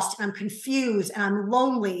I'm lost and I'm confused and I'm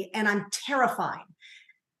lonely and I'm terrified.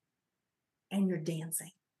 And you're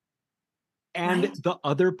dancing. And right? The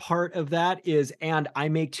other part of that is, and I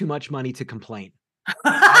make too much money to complain.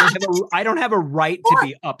 I don't have a right to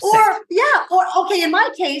be upset. Or okay, in my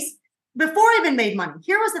case, before I even made money,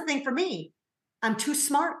 here was the thing for me. I'm too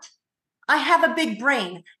smart. I have a big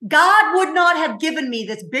brain. God would not have given me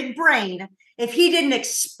this big brain if he didn't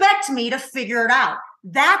expect me to figure it out.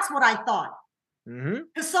 That's what I thought. Mm-hmm.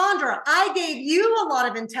 Kasandra, I gave you a lot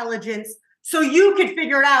of intelligence so you could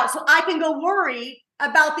figure it out, so I can go worry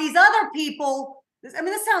about these other people. I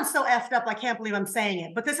mean, this sounds so effed up. I can't believe I'm saying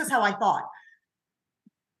it, but this is how I thought.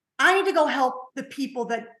 I need to go help the people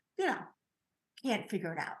that, can't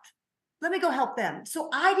figure it out. Let me go help them. So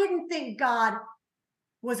I didn't think God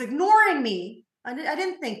was ignoring me. I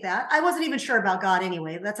didn't think that. I wasn't even sure about God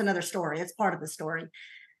anyway. That's another story. It's part of the story.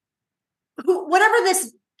 Whatever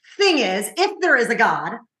this thing is, if there is a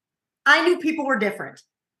God, I knew people were different.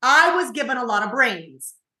 I was given a lot of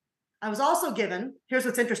brains. I was also given, here's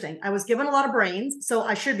what's interesting. I was given a lot of brains, so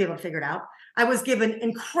I should be able to figure it out. I was given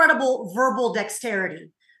incredible verbal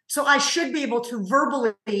dexterity. So I should be able to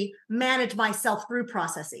verbally manage myself through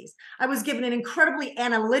processes. I was given an incredibly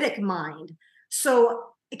analytic mind. So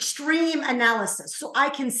extreme analysis. So I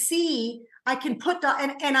can see, I can put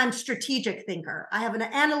and I'm a strategic thinker. I have an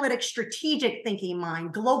analytic, strategic thinking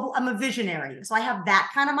mind, global. I'm a visionary. So I have that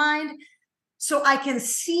kind of mind. So I can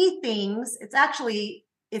see things.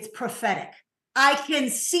 It's prophetic. I can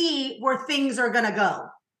see where things are going to go.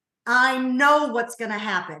 I know what's going to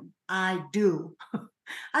happen. I do.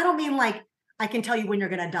 I don't mean like I can tell you when you're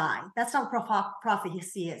going to die. That's not what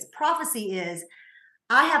prophecy is. Prophecy is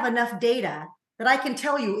I have enough data that I can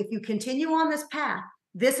tell you if you continue on this path,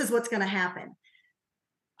 this is what's going to happen.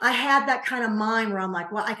 I had that kind of mind where I'm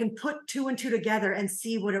like, well, I can put two and two together and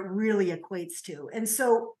see what it really equates to. And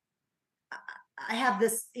so I have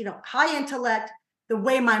this, high intellect, the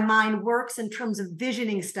way my mind works in terms of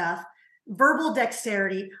visioning stuff, verbal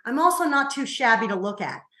dexterity. I'm also not too shabby to look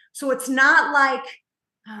at. So it's not like,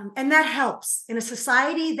 and that helps in a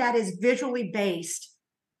society that is visually based,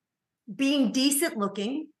 being decent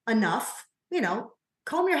looking enough,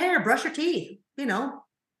 comb your hair, brush your teeth,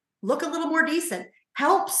 look a little more decent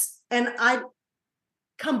helps. And I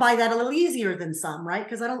come by that a little easier than some, right?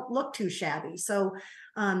 Because I don't look too shabby. So,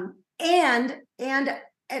 and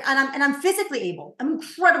I'm physically able. I'm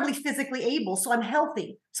incredibly physically able. So I'm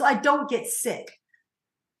healthy. So I don't get sick.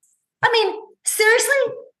 I mean,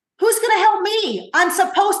 seriously, who's going to help me? I'm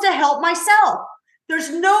supposed to help myself.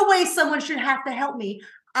 There's no way someone should have to help me.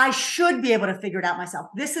 I should be able to figure it out myself.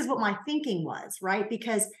 This is what my thinking was, right?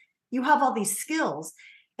 Because you have all these skills.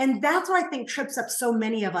 And that's what I think trips up so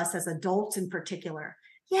many of us as adults in particular.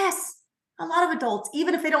 Yes, a lot of adults,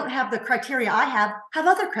 even if they don't have the criteria I have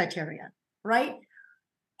other criteria, right?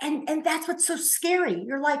 And that's what's so scary.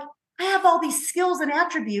 You're like, I have all these skills and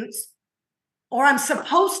attributes, or I'm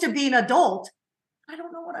supposed to be an adult. I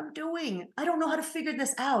don't know what I'm doing. I don't know how to figure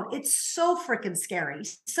this out. It's so freaking scary.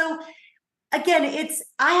 So again,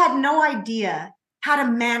 I had no idea how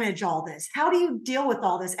to manage all this. How do you deal with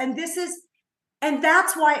all this? And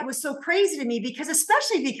that's why it was so crazy to me,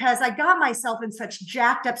 especially because I got myself in such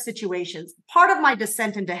jacked up situations. Part of my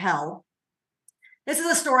descent into hell, this is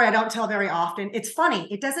a story I don't tell very often. It's funny.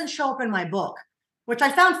 It doesn't show up in my book, which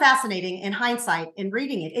I found fascinating in hindsight in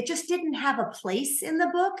reading it. It just didn't have a place in the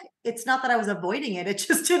book. It's not that I was avoiding it. It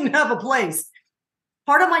just didn't have a place.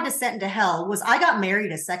 Part of my descent into hell was I got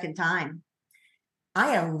married a second time.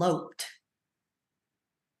 I eloped.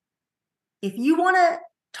 If you want to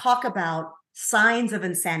talk about signs of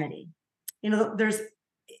insanity, there's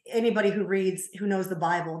anybody who knows the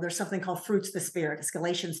Bible, there's something called fruits of the Spirit. It's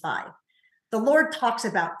Galatians 5. The Lord talks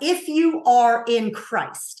about if you are in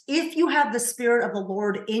Christ, if you have the Spirit of the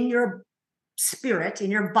Lord in your spirit,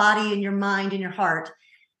 in your body, in your mind, in your heart,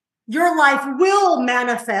 your life will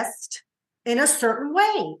manifest in a certain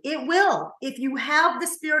way. It will. If you have the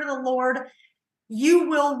Spirit of the Lord, you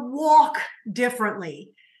will walk differently.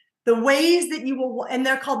 The ways that you will, and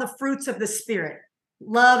they're called the fruits of the Spirit: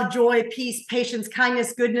 love, joy, peace, patience,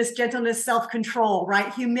 kindness, goodness, gentleness, self-control,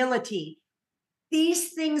 right? Humility.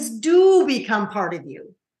 These things do become part of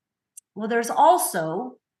you. Well, there's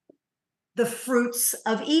also the fruits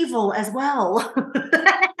of evil as well.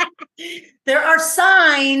 There are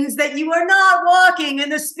signs that you are not walking in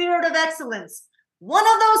the spirit of excellence. One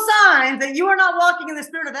of those signs that you are not walking in the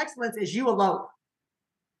spirit of excellence is you elope.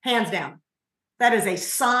 Hands down. That is a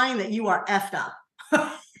sign that you are effed up.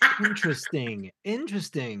 Interesting.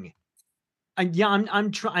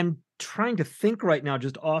 I'm trying to think right now,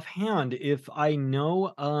 just offhand, if I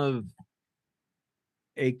know of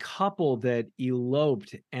a couple that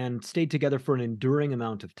eloped and stayed together for an enduring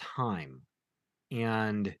amount of time.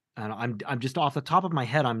 And I'm just off the top of my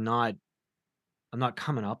head, I'm not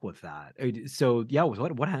coming up with that. So yeah,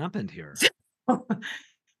 what happened here?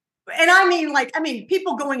 And I mean,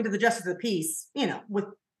 people going into the justice of the peace, with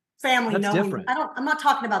family That's knowing. different. I'm not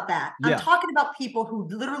talking about that. Yeah. I'm talking about people who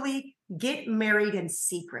literally get married in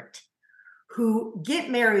secret, who get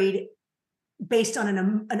married based on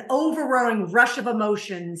an overwhelming rush of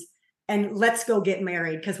emotions, and let's go get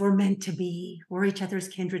married because we're meant to be. We're each other's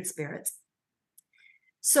kindred spirits.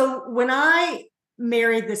 So when I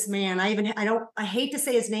married this man, I hate to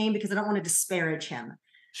say his name because I don't want to disparage him.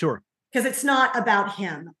 Sure. Because it's not about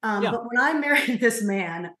him. But when I married this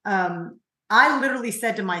man, I literally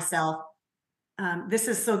said to myself, this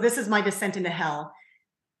is my descent into hell.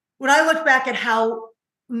 When I look back at how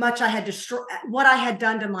much I had destroyed, what I had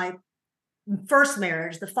done to my first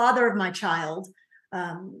marriage, the father of my child,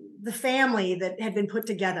 the family that had been put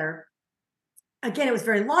together, again, it was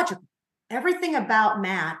very logical. Everything about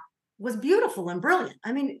Matt was beautiful and brilliant.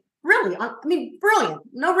 I mean, really, brilliant.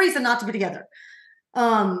 No reason not to be together.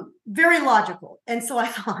 Very logical. And so I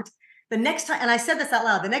thought the next time, and I said this out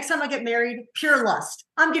loud, the next time I get married, pure lust.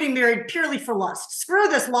 I'm getting married purely for lust. Screw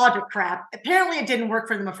this logic crap. Apparently it didn't work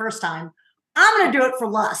for them the first time. I'm going to do it for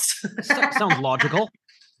lust. Sounds logical.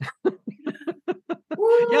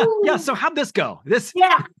 Yeah. So how'd this go? This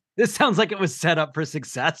sounds like it was set up for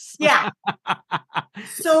success. Yeah.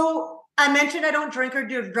 So I mentioned I don't drink or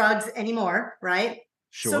do drugs anymore, right?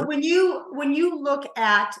 Sure. So when you look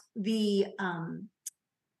at the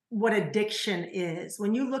what addiction is,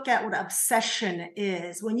 when you look at what obsession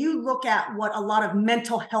is, when you look at what a lot of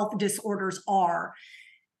mental health disorders are,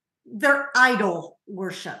 they're idol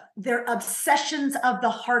worship. They're obsessions of the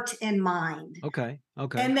heart and mind. Okay.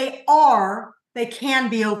 And they can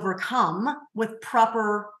be overcome with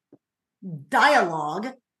proper dialogue,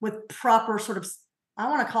 with proper sort of, I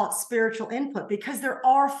want to call it spiritual input, because there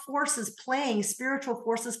are spiritual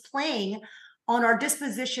forces playing on our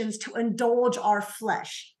dispositions to indulge our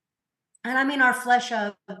flesh. And I mean our flesh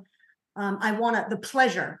of, the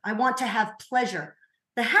pleasure. I want to have pleasure.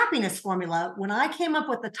 The happiness formula, when I came up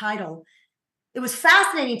with the title, it was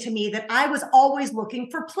fascinating to me that I was always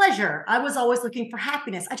looking for pleasure. I was always looking for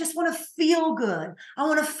happiness. I just want to feel good. I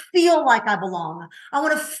want to feel like I belong. I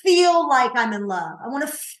want to feel like I'm in love. I want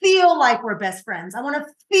to feel like we're best friends. I want to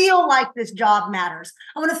feel like this job matters.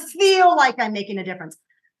 I want to feel like I'm making a difference.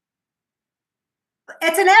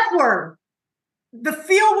 It's an F word. The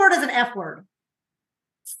feel word is an F word.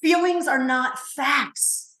 Feelings are not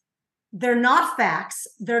facts. They're not facts.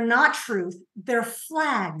 They're not truth. They're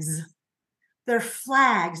flags. They're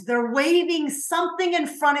flags. They're waving something in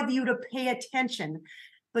front of you to pay attention.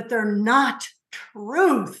 but they're not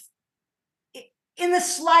truth in the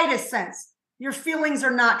slightest sense. Your feelings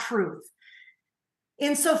are not truth.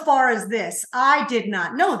 Insofar as this, I did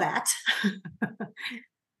not know that.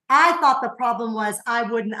 I thought the problem was I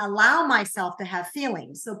wouldn't allow myself to have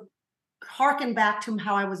feelings. So harken back to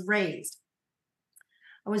how I was raised.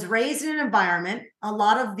 I was raised in an environment, a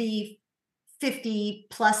lot of the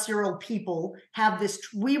 50-plus-year-old people have this,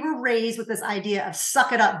 we were raised with this idea of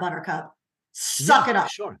suck it up, buttercup. Suck it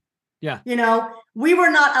up. Sure. Yeah. You know, we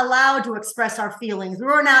were not allowed to express our feelings. We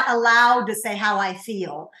were not allowed to say how I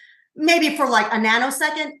feel. Maybe for like a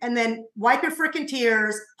nanosecond, and then wipe your freaking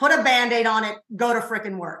tears, put a Band-Aid on it, go to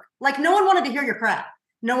freaking work. Like, no one wanted to hear your crap.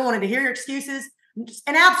 No one wanted to hear your excuses.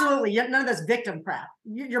 And absolutely, none of this victim crap.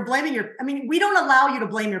 You're blaming I mean, we don't allow you to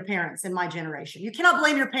blame your parents in my generation. You cannot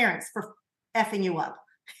blame your parents for effing you up.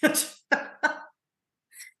 I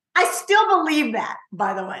still believe that,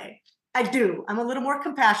 by the way. I do. I'm a little more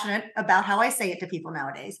compassionate about how I say it to people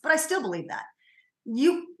nowadays, but I still believe that.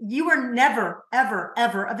 You are never, ever,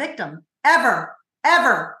 ever a victim. Ever,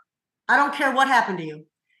 ever. I don't care what happened to you.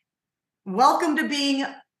 Welcome to being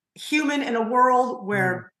human in a world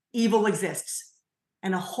where evil exists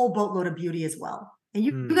and a whole boatload of beauty as well. And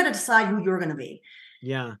you got to decide who you're going to be.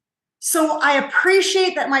 Yeah. So I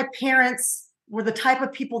appreciate that my parents were the type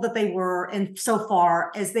of people that they were, and so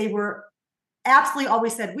far as they were absolutely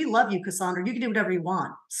always said, we love you, Kasandra. You can do whatever you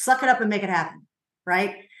want. Suck it up and make it happen.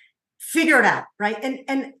 Right? Figure it out. Right.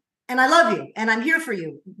 And I love you and I'm here for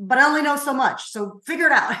you, but I only know so much. So figure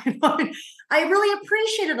it out. I really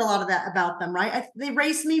appreciated a lot of that about them. Right. They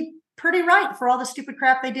raised me pretty right for all the stupid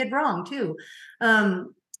crap they did wrong too.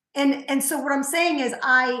 And so what I'm saying is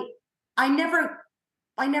I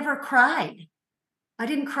never cried. I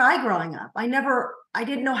didn't cry growing up. I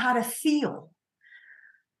didn't know how to feel,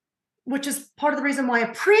 which is part of the reason why I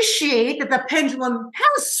appreciate that the pendulum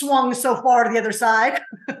has swung so far to the other side.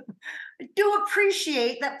 I do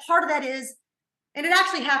appreciate that part of that is, and it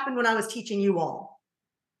actually happened when I was teaching you all.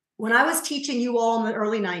 When I was teaching you all in the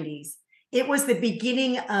early 90s, it was the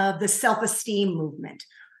beginning of the self-esteem movement.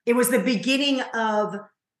 It was the beginning of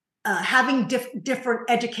having different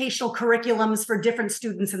educational curriculums for different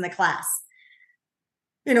students in the class.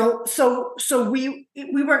 You know, so we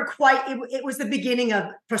weren't quite, it was the beginning of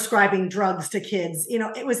prescribing drugs to kids. You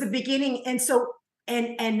know, it was the beginning. And so,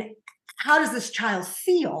 and how does this child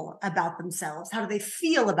feel about themselves? How do they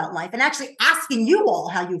feel about life? And actually asking you all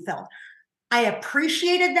how you felt. I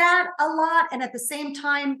appreciated that a lot. And at the same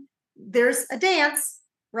time, there's a dance,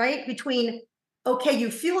 right? Between, okay,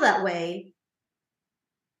 you feel that way,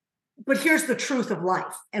 but here's the truth of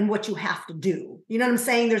life and what you have to do. You know what I'm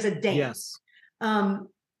saying? There's a dance. Yes.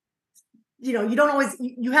 You know, you don't always,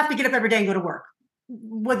 you have to get up every day and go to work,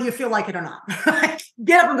 whether you feel like it or not.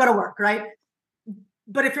 Get up and go to work, right?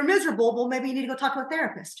 But if you're miserable, well, maybe you need to go talk to a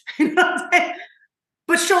therapist. You know what I'm saying?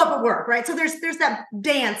 But show up at work, right? So there's that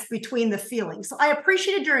dance between the feelings. So I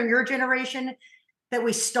appreciated during your generation that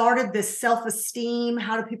we started this self-esteem.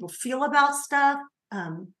 How do people feel about stuff?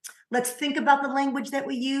 Let's think about the language that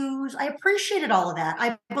we use. I appreciated all of that.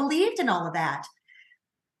 I believed in all of that.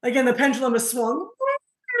 Again, the pendulum has swung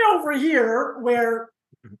over here where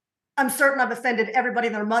I'm certain I've offended everybody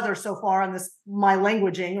and their mother so far on this, my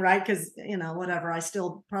languaging, right? Because, you know, whatever, I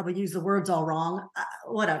still probably use the words all wrong.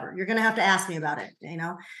 Whatever, you're going to have to ask me about it, you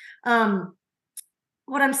know?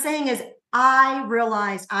 What I'm saying is I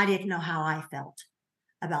realized I didn't know how I felt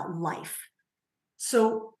about life.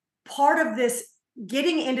 So part of this,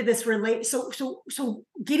 getting into this so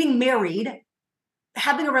getting married,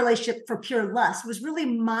 having a relationship for pure lust was really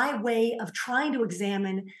my way of trying to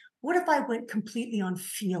examine, what if I went completely on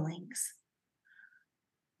feelings?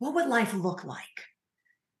 What would life look like?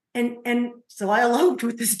 And so I eloped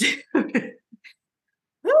with this dude.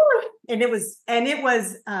 and it was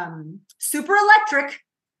super electric,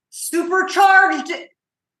 supercharged,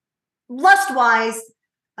 lust-wise,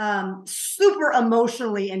 super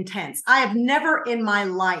emotionally intense. I have never in my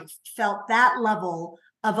life felt that level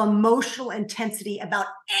of emotional intensity about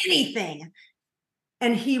anything.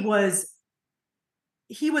 And he was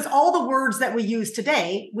all the words that we use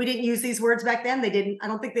today. We didn't use these words back then. I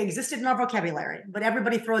don't think they existed in our vocabulary, but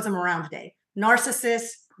everybody throws them around today. Narcissist,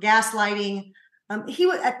 gaslighting. He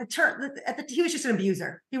was he was just an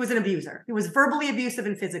abuser. He was an abuser. He was verbally abusive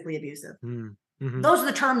and physically abusive. Mm-hmm. Those are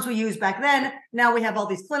the terms we used back then. Now we have all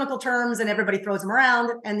these clinical terms and everybody throws them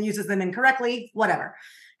around and uses them incorrectly, whatever.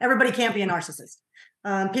 Everybody can't be a narcissist.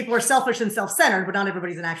 People are selfish and self-centered, but not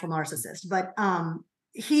everybody's an actual narcissist. But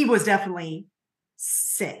he was definitely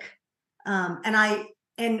sick.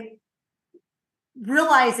 And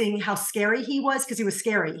realizing how scary he was, because he was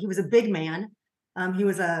scary. He was a big man. He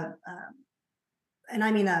was and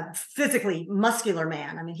I mean a physically muscular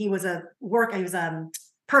man. I mean, he was a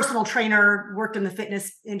personal trainer, worked in the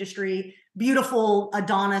fitness industry, beautiful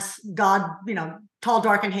Adonis, God, tall,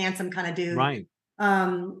 dark, and handsome kind of dude. Right.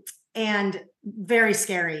 And very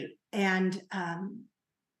scary. And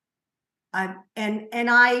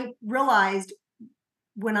I realized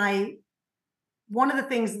one of the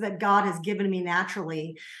things that God has given me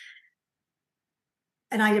naturally,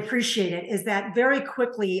 and I appreciate it, is that very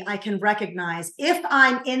quickly I can recognize, if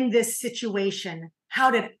I'm in this situation,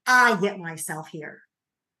 how did I get myself here?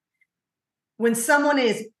 When someone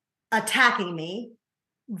is attacking me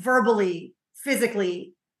verbally,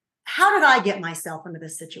 physically, how did I get myself into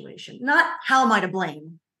this situation? Not how am I to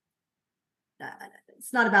blame?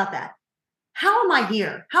 It's not about that. How am I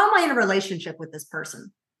here? How am I in a relationship with this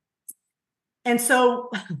person? And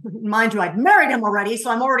so, mind you, I'd married him already,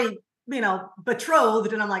 so I'm already,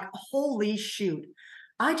 betrothed, and I'm like, holy shoot,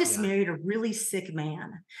 I just married a really sick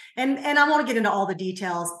man. And I won't get into all the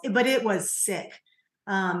details, but it was sick.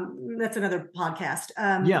 That's another podcast.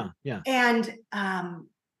 Yeah. And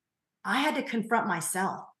I had to confront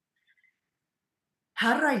myself.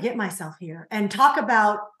 How did I get myself here? And talk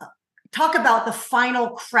about the final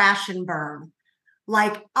crash and burn.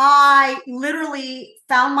 Like, I literally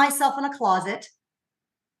found myself in a closet,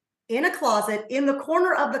 in the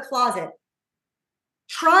corner of the closet,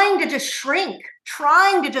 trying to shrink,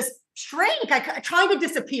 trying to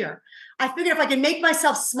disappear. I figured if I can make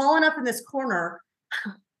myself small enough in this corner,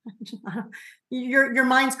 your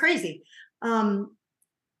mind's crazy.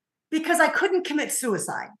 Because I couldn't commit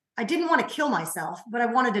suicide. I didn't want to kill myself, but I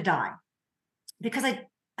wanted to die because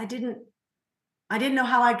I didn't know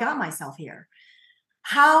how I got myself here.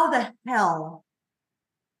 How the hell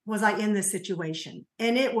was I in this situation?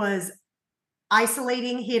 And it was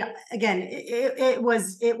isolating. It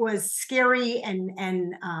was scary, and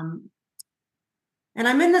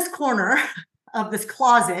I'm in this corner of this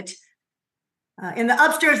closet, in the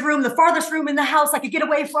upstairs room, the farthest room in the house I could get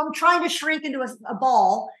away from, trying to shrink into a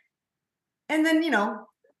ball. And then,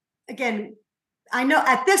 again, I know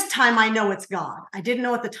at this time, I know it's God. I didn't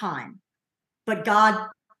know at the time, but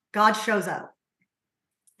God shows up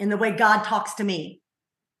in the way God talks to me.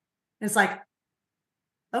 It's like,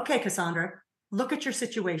 okay, Kasandra, look at your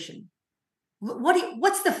situation.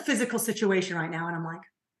 What's the physical situation right now? And I'm like,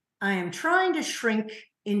 I am trying to shrink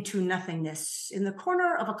into nothingness in the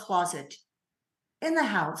corner of a closet in the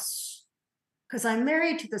house because I'm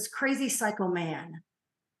married to this crazy psycho man.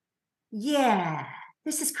 Yeah,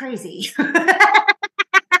 this is crazy.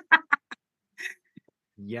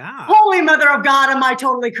 Yeah. Holy mother of God, am I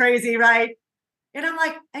totally crazy, right? And I'm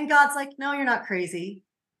like, and God's like, no, you're not crazy.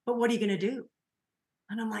 But what are you going to do?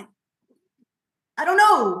 And I'm like, I don't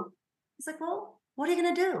know. He's like, well, what are you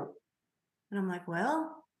going to do? And I'm like,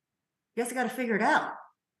 well, I guess I got to figure it out.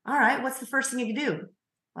 All right, what's the first thing you can do?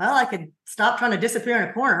 Well, I could stop trying to disappear in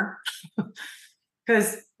a corner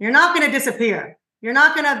because you're not going to disappear. You're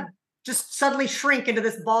not going to just suddenly shrink into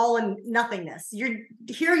this ball and nothingness.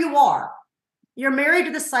 Here you are. You're married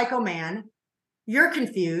to this psycho man. You're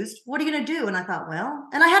confused. What are you going to do? And I thought, well,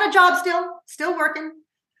 and I had a job still working.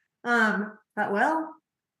 Thought, well,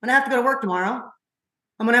 I'm going to have to go to work tomorrow.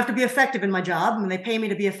 I'm going to have to be effective in my job. I mean, they pay me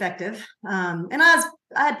to be effective. And I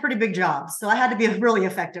had pretty big jobs, so I had to be really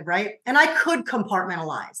effective, right? And I could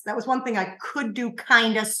compartmentalize. That was one thing I could do,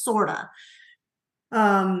 kind of, sort of.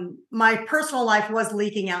 My personal life was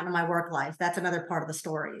leaking out into my work life. That's another part of the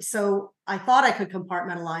story. So I thought I could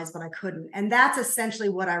compartmentalize, but I couldn't. And that's essentially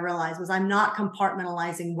what I realized was I'm not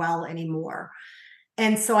compartmentalizing well anymore.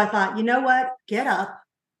 And so I thought, you know what? Get up,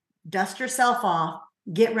 dust yourself off,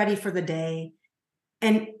 get ready for the day,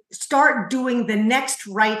 and start doing the next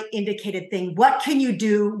right indicated thing. What can you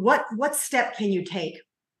do? What step can you take?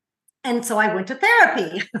 And so I went to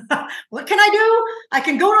therapy. What can I do? I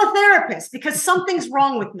can go to a therapist because something's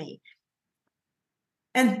wrong with me.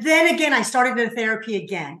 And then again, I started in therapy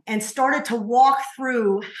again and started to walk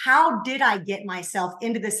through, how did I get myself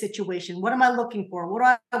into this situation? What am I looking for? What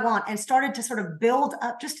do I want? And started to sort of build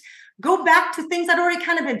up, just go back to things I'd already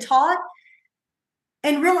kind of been taught,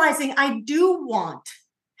 and realizing I do want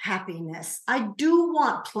happiness. I do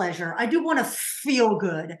want pleasure. I do want to feel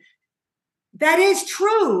good. That is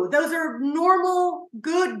true. Those are normal,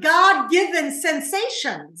 good, God-given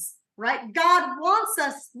sensations, right? God wants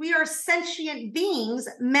us. We are sentient beings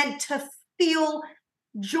meant to feel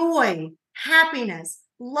joy, happiness,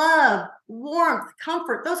 love, warmth,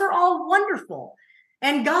 comfort. Those are all wonderful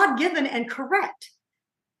and God-given and correct.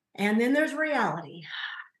 And then there's reality.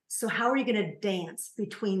 So how are you going to dance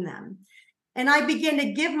between them? And I began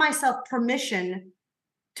to give myself permission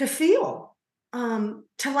to feel.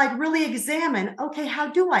 to like really examine, okay, how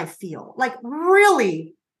do I feel? Like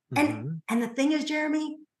really. And the thing is,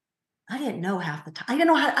 Jeremy, I didn't know half the time.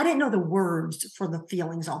 I didn't know the words for the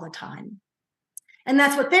feelings all the time. And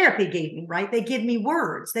that's what therapy gave me, right? They give me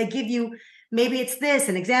words. They give you, maybe it's this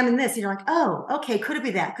and examine this. And you're like, oh, okay, could it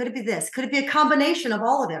be that? Could it be this? Could it be a combination of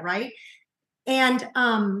all of it, right? And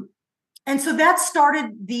so that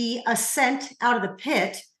started the ascent out of the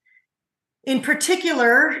pit. In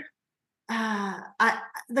particular,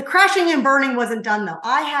 the crashing and burning wasn't done though.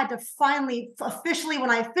 I had to finally, officially,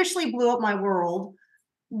 when I officially blew up my world,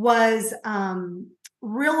 was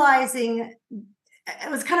realizing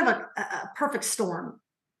it was kind of a perfect storm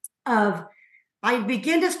of, I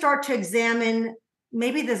begin to start to examine,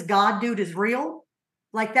 maybe this God dude is real.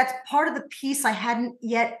 Like that's part of the piece I hadn't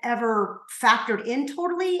yet ever factored in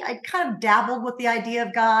totally. I kind of dabbled with the idea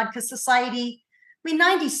of God because society, I mean,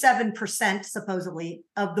 97% supposedly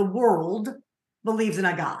of the world believes in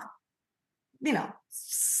a God.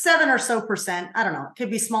 7 or so percent, I don't know, it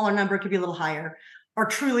could be a smaller number, it could be a little higher, are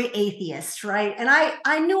truly atheists, right? And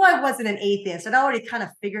I knew I wasn't an atheist. I'd already kind of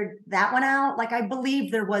figured that one out. Like I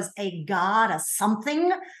believed there was a God, a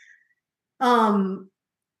something.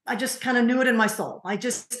 I just kind of knew it in my soul. I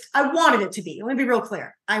wanted it to be. Let me be real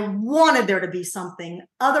clear. I wanted there to be something.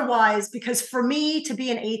 Otherwise, because for me to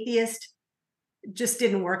be an atheist just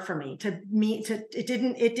didn't work for me. It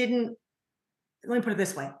didn't. Let me put it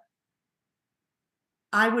this way.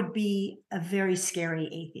 I would be a very scary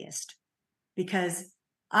atheist because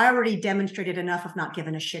I already demonstrated enough of not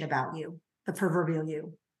giving a shit about you, the proverbial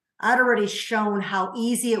you. I'd already shown how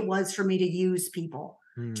easy it was for me to use people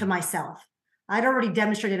to myself. I'd already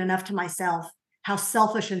demonstrated enough to myself how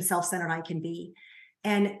selfish and self-centered I can be.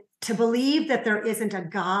 And to believe that there isn't a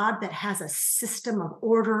God that has a system of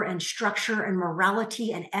order and structure and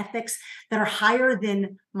morality and ethics that are higher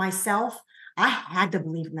than myself, I had to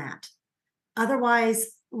believe in that. Otherwise,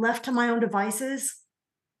 left to my own devices,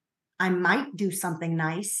 I might do something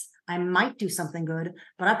nice. I might do something good,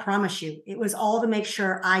 but I promise you, it was all to make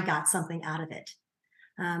sure I got something out of it.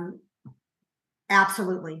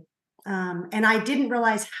 Absolutely. And I didn't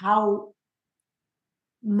realize how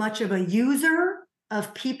much of a user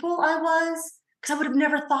of people I was, because I would have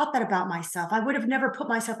never thought that about myself. I would have never put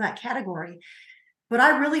myself in that category. But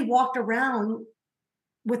I really walked around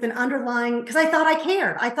with an underlying, because I thought I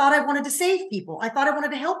cared. I thought I wanted to save people. I thought I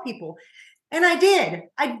wanted to help people. And I did.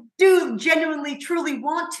 I do genuinely, truly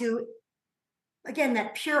want to. Again,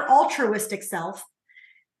 that pure altruistic self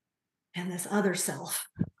and this other self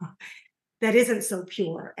that isn't so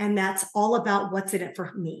pure. And that's all about what's in it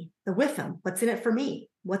for me, the with them. What's in it for me?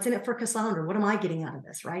 What's in it for Kasandra? What am I getting out of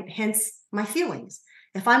this, right? Hence my feelings.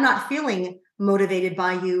 If I'm not feeling motivated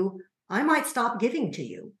by you, I might stop giving to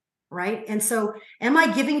you, right? And so am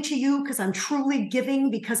I giving to you because I'm truly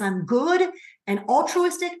giving because I'm good and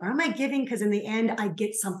altruistic, or am I giving because in the end I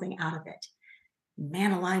get something out of it?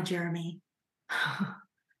 Man alive, Jeremy.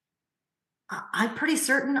 I'm pretty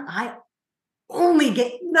certain I only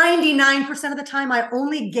get 99% of the time, I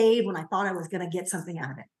only gave when I thought I was going to get something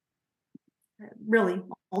out of it. Really,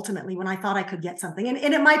 ultimately, when I thought I could get something. And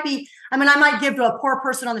it might be, I might give to a poor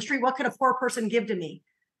person on the street. What could a poor person give to me?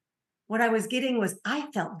 What I was getting was, I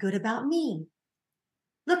felt good about me.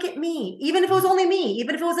 Look at me. Even if it was only me,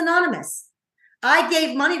 even if it was anonymous. I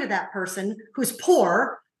gave money to that person who's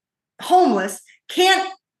poor, homeless, they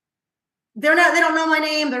don't know my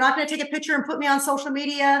name. They're not going to take a picture and put me on social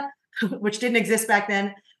media, which didn't exist back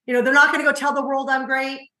then. They're not going to go tell the world I'm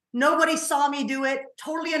great. Nobody saw me do it.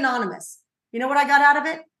 Totally anonymous. You know what I got out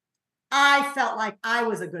of it? I felt like I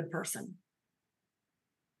was a good person.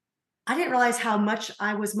 I didn't realize how much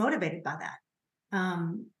I was motivated by that.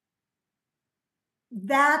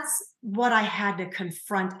 That's what I had to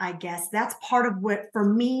confront, I guess. That's part of what, for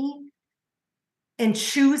me, in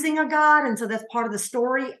choosing a God, and so that's part of the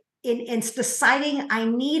story, in deciding I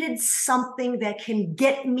needed something that can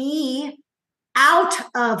get me out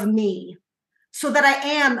of me so that I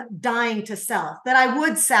am dying to self, that I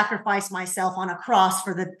would sacrifice myself on a cross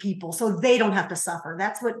for the people so they don't have to suffer.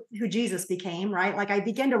 That's who Jesus became, right? Like I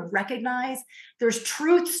began to recognize there's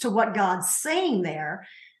truths to what God's saying there.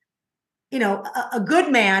 A good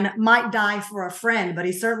man might die for a friend, but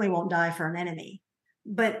he certainly won't die for an enemy.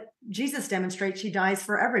 But Jesus demonstrates he dies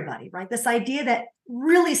for everybody, right? This idea that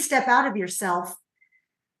really step out of yourself.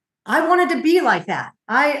 I wanted to be like that.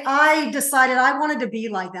 I decided I wanted to be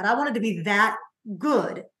like that. I wanted to be that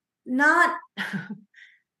good, not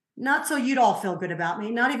so you'd all feel good about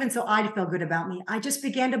me, not even so I'd feel good about me. I just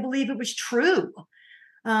began to believe it was true.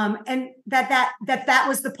 And that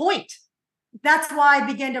was the point. that's why I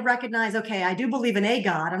began to recognize, okay, I do believe in a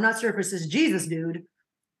God. I'm not sure if it's this Jesus dude.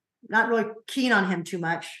 Not really keen on him too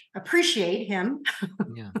much. Appreciate him.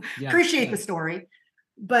 Appreciate the story.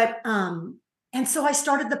 But and so I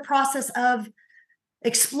started the process of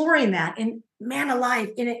exploring that, and man alive,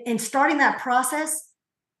 in starting that process,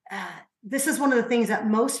 this is one of the things that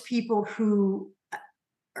most people who,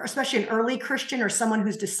 especially an early Christian or someone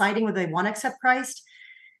who's deciding whether they want to accept Christ,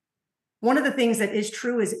 one of the things that is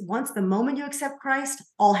true is once the moment you accept Christ,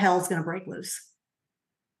 all hell's going to break loose.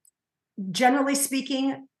 Generally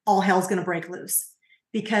speaking, all hell's going to break loose,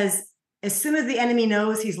 because as soon as the enemy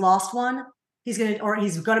knows he's lost one, he's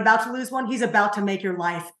about to lose one, he's about to make your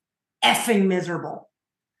life effing miserable,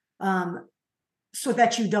 so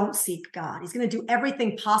that you don't seek God. He's going to do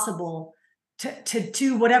everything possible to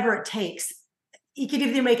do whatever it takes. He could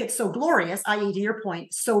either make it so glorious, i.e., to your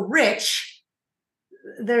point, so rich.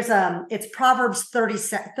 It's Proverbs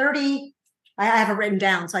 30. I have it written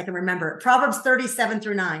down so I can remember it. Proverbs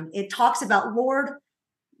 37-9. It talks about, Lord,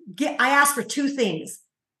 I ask for two things.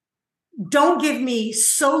 Don't give me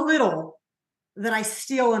so little that I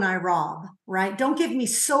steal and I rob, right? Don't give me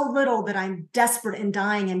so little that I'm desperate and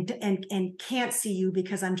dying and can't see you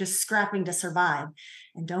because I'm just scrapping to survive.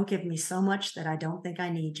 And don't give me so much that I don't think I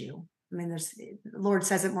need you. I mean, the Lord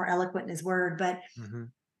says it more eloquent in his word, but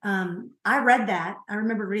I read that. I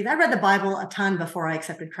remember reading, I read the Bible a ton before I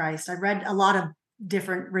accepted Christ. I read a lot of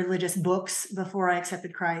different religious books before I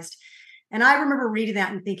accepted Christ. And I remember reading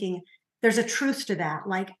that and thinking, there's a truth to that.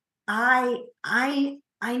 Like, I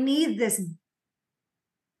need this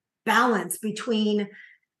balance between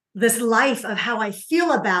this life of how I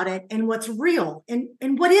feel about it and what's real and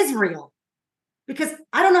what is real. Because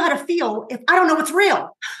I don't know how to feel if I don't know what's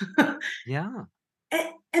real. Yeah.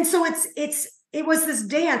 And so it was this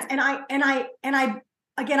dance. And I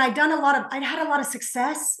again, I'd had a lot of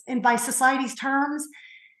success, and by society's terms.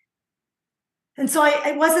 And so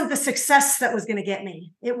it wasn't the success that was going to get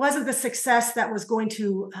me. It wasn't the success that was going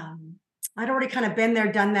to, I'd already kind of been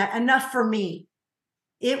there, done that, enough for me.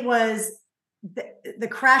 It was the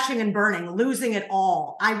crashing and burning, losing it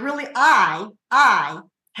all. I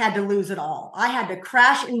had to lose it all. I had to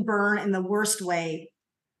crash and burn in the worst way.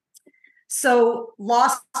 So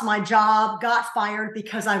lost my job, got fired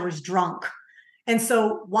because I was drunk. And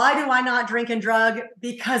so why do I not drink and drug?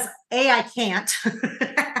 Because I can't.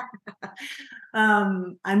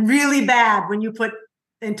 I'm really bad when you put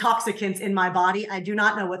intoxicants in my body. I do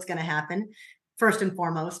not know what's going to happen, first and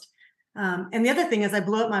foremost. And the other thing is I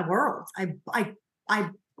blew up my world. I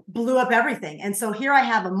blew up everything. And so here I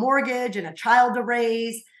have a mortgage and a child to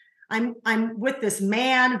raise. I'm with this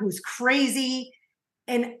man who's crazy.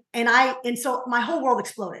 And so my whole world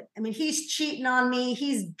exploded. I mean, he's cheating on me.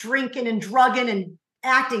 He's drinking and drugging and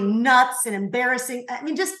acting nuts and embarrassing. I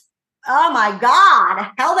mean, just, oh my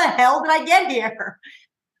God, how the hell did I get here?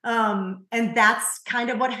 And that's kind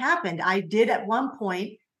of what happened. I did at one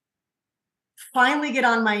point finally get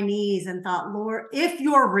on my knees and thought, Lord, if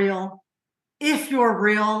you're real,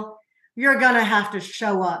 you're going to have to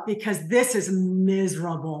show up, because this is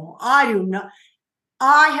miserable.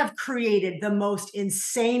 I have created the most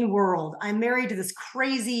insane world. I'm married to this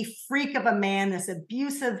crazy freak of a man, this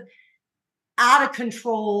abusive, out of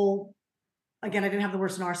control. Again, I didn't have the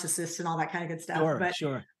words narcissist and all that kind of good stuff.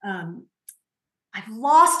 Sure. I've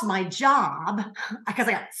lost my job because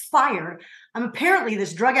I got fired. I'm apparently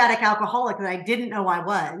this drug addict alcoholic that I didn't know I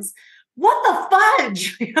was. What the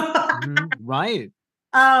fudge? Right.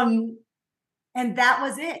 And that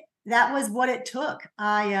was it. That was what it took.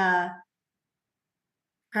 I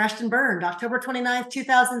crashed and burned. October 29th,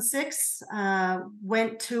 2006,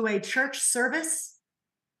 went to a church service,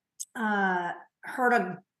 heard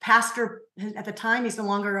a pastor at the time. He's no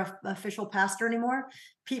longer an official pastor anymore.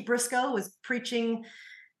 Pete Briscoe was preaching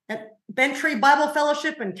at Bentry Bible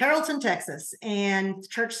Fellowship in Carrollton, Texas, and the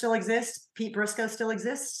church still exists. Pete Briscoe still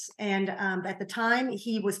exists. And at the time,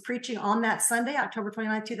 he was preaching on that Sunday, October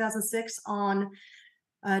 29th, 2006, on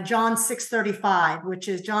John 6:35, which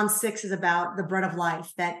is John 6 is about the bread of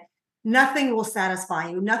life, that nothing will satisfy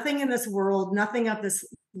you. Nothing in this world, nothing of this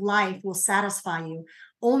life will satisfy you.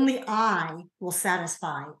 Only I will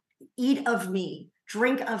satisfy. Eat of me,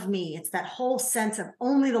 drink of me. It's that whole sense of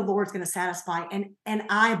only the Lord's going to satisfy. And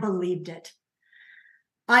I believed it.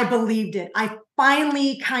 I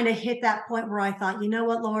finally kind of hit that point where I thought, you know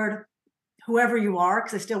what, Lord, whoever you are,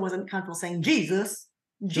 because I still wasn't comfortable saying Jesus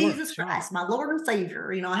Christ, my Lord and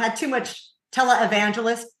Savior. You know, I had too much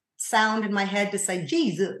televangelist sound in my head to say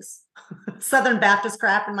Jesus, Southern Baptist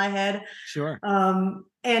crap in my head. Sure.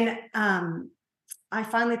 I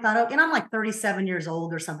finally thought, and I'm like 37 years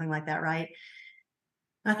old or something like that, right?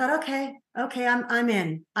 I thought, okay, I'm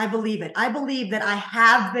in. I believe it. I believe that I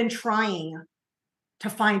have been trying to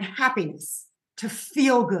find happiness, to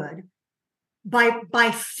feel good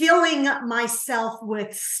by filling myself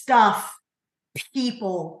with stuff,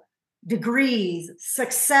 people, degrees,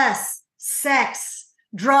 success, sex,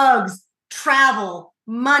 drugs, travel,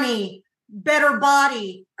 money, better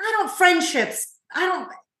body. I don't friendships. I don't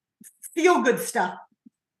feel good stuff.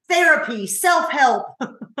 Therapy, self-help,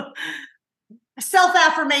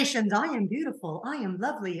 self-affirmations. I am beautiful. I am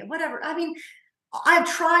lovely. Whatever. I mean, I've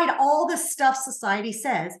tried all the stuff society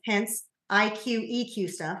says, hence IQ, EQ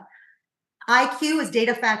stuff. IQ is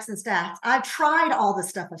data, facts, and stats. I've tried all the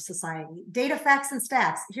stuff of society, data, facts, and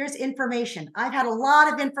stats. Here's information. I've had a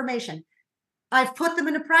lot of information. I've put them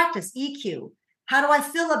into practice. EQ. How do I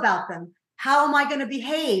feel about them? How am I going to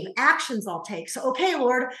behave? Actions I'll take. So, okay,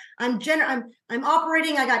 Lord, I'm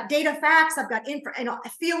operating. I got data, facts. I've got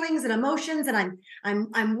feelings and emotions, and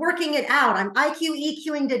I'm working it out. I'm IQ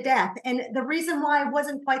EQing to death. And the reason why I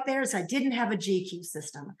wasn't quite there is I didn't have a GQ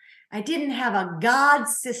system. I didn't have a God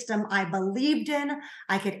system I believed in.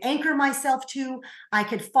 I could anchor myself to. I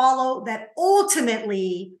could follow. That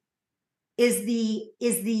ultimately is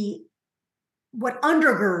the what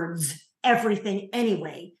undergirds everything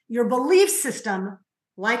anyway. Your belief system,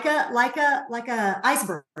 like a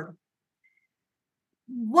iceberg.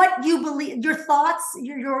 What you believe, your thoughts,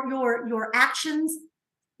 your actions,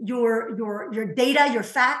 your data, your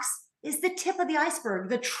facts is the tip of the iceberg.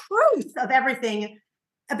 The truth of everything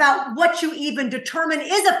about what you even determine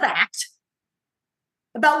is a fact,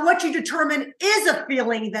 about what you determine is a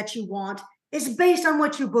feeling that you want, is based on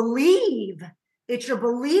what you believe. It's your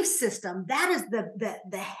belief system. That is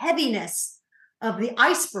the heaviness of the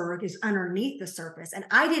iceberg is underneath the surface. And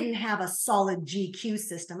I didn't have a solid GQ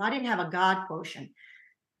system. I didn't have a God quotient.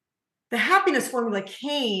 The happiness formula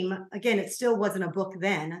came, again, it still wasn't a book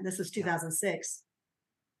then. This was 2006.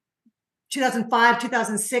 2005,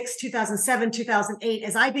 2006, 2007, 2008,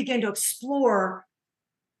 as I began to explore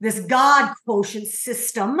this God quotient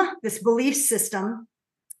system, this belief system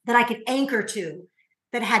that I could anchor to,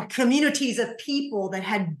 that had communities of people, that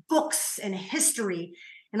had books and history.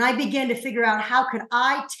 And I began to figure out how could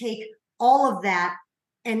I take all of that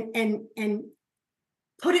and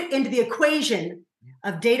put it into the equation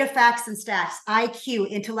of data, facts, and stats, IQ,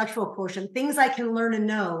 intellectual quotient, things I can learn and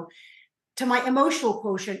know, to my emotional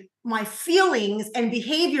quotient, my feelings and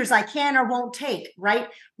behaviors I can or won't take, right?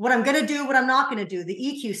 What I'm going to do, what I'm not going to do, the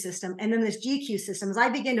EQ system, and then this GQ system. As I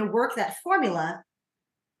begin to work that formula,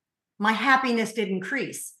 my happiness did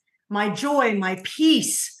increase. My joy, my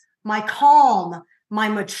peace, my calm, my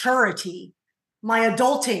maturity, my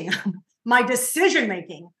adulting, my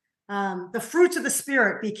decision-making, the fruits of the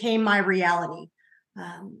spirit became my reality.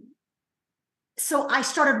 So I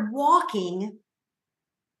started walking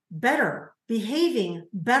better, behaving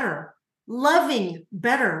better, loving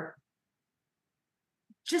better,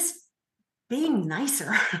 just being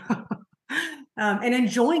nicer and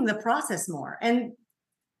enjoying the process more. And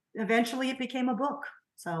eventually it became a book.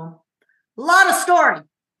 So a lot of story.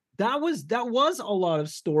 That was a lot of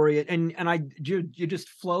story, and you just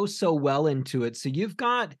flow so well into it. So you've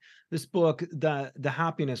got this book, the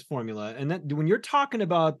happiness formula, and that when you're talking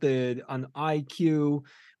about an IQ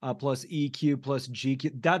plus EQ plus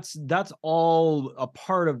GQ, that's all a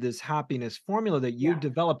part of this happiness formula that you've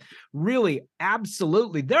developed. Really,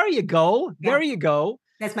 absolutely. There you go. Yeah. There you go.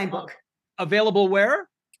 That's my book. Available where?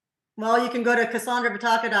 Well, you can go to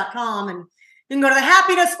KassandraVitacca.com, and you can go to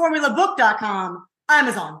thehappinessformulabook.com.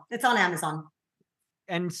 Amazon. It's on Amazon.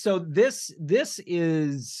 And so this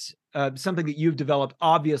is something that you've developed,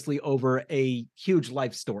 obviously, over a huge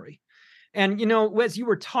life story. And, you know, as you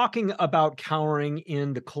were talking about cowering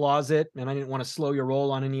in the closet, and I didn't want to slow your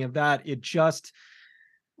roll on any of that, it just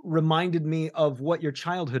reminded me of what your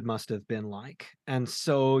childhood must have been like. And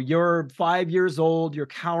so you're 5 years old, you're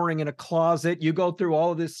cowering in a closet, you go through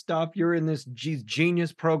all of this stuff, you're in this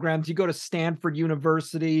genius programs, you go to Stanford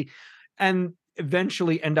University, and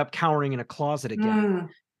eventually end up cowering in a closet again.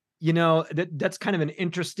 You know, that's kind of an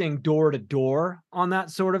interesting door to door on that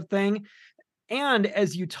sort of thing. And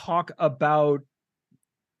as you talk about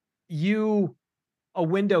a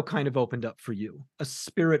window kind of opened up for you, a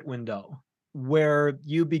spirit window, where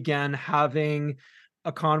you began having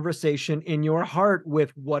a conversation in your heart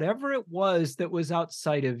with whatever it was that was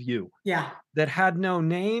outside of you. Yeah. That had no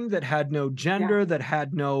name, that had no gender, that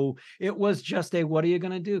had no, it was just what are you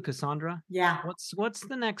going to do, Kasandra? Yeah. What's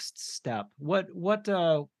the next step? Where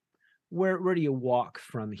do you walk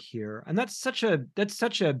from here? And that's such a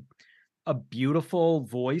beautiful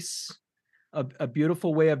voice a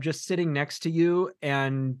beautiful way of just sitting next to you.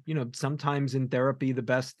 And, you know, sometimes in therapy, the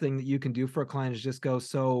best thing that you can do for a client is just go,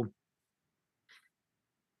 so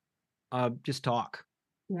just talk.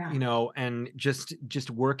 Yeah. You know, and just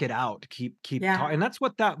work it out. Keep Yeah. talking. And that's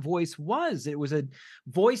what that voice was. It was a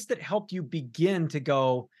voice that helped you begin to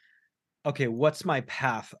go, okay, what's my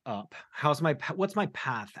path up? What's my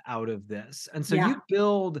path out of this? And so Yeah. you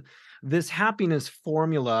build this happiness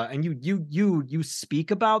formula, and you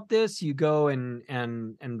speak about this. You go and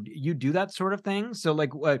you do that sort of thing. So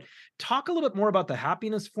like, what? Talk a little bit more about the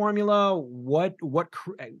happiness formula. What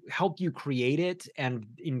helped you create it, and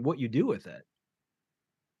in what you do with it.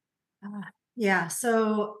 Yeah.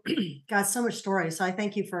 So, got so much story. So I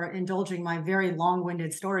thank you for indulging my very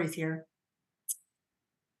long-winded stories here.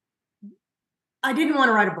 I didn't want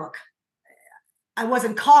to write a book. I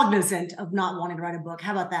wasn't cognizant of not wanting to write a book.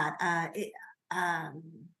 How about that? Um,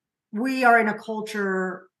 we are in a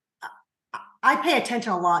culture. I pay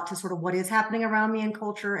attention a lot to sort of what is happening around me in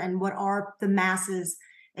culture, and what are the masses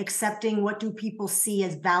accepting. What do people see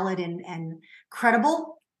as valid and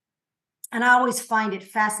credible? And I always find it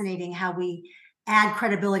fascinating how we add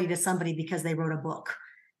credibility to somebody because they wrote a book.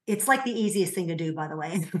 It's like the easiest thing to do, by the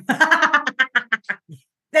way.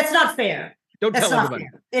 That's not fair. Don't That's tell not everybody.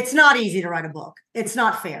 fair. It's not easy to write a book. It's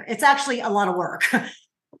not fair. It's actually a lot of work.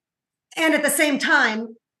 And at the same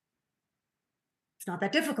time, it's not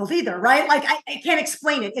that difficult either, right? Like I can't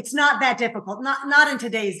explain it. It's not that difficult. Not in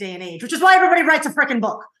today's day and age, which is why everybody writes a freaking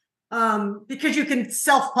book. Because you can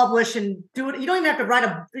self-publish and do it. You don't even have to write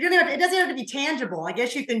it doesn't have to be tangible. I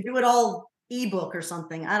guess you can do it all ebook or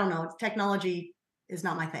something. I don't know. Technology is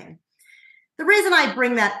not my thing. The reason I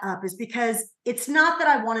bring that up is because it's not that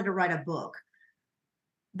I wanted to write a book,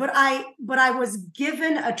 but I was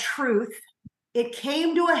given a truth. It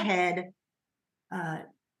came to a head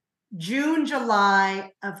June,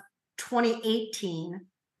 July of 2018.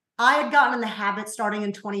 I had gotten in the habit starting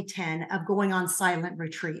in 2010 of going on silent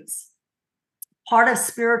retreats. Part of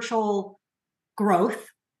spiritual growth,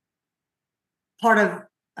 part of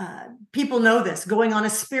people know this, going on a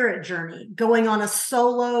spirit journey, going on a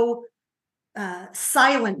solo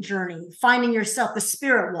silent journey, finding yourself, the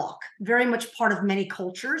spirit walk, very much part of many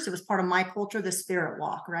cultures. It was part of my culture, the spirit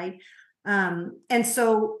walk, right? And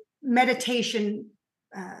so meditation,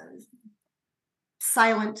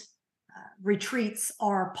 silent retreats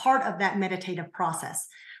are part of that meditative process,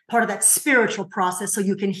 part of that spiritual process, so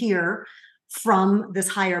you can hear from this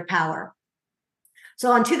higher power.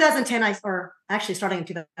 So in 2010, or actually starting in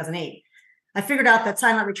 2008, I figured out that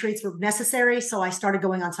silent retreats were necessary. So I started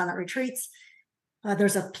going on silent retreats.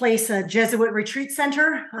 There's a place, a Jesuit retreat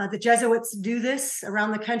center. The Jesuits do this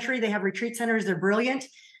around the country. They have retreat centers. They're brilliant.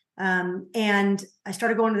 And I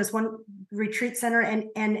started going to this one retreat center.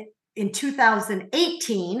 And in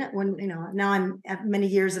 2018, when, you know, now I'm at many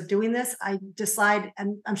years of doing this, I decide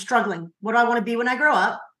I'm struggling. What do I want to be when I grow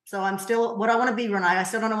up? So I'm still what I want to be when I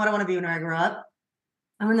still don't know what I want to be when I grow up.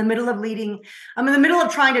 I'm in the middle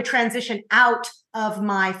of trying to transition out of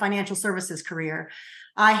my financial services career.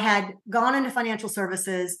 I had gone into financial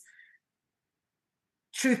services,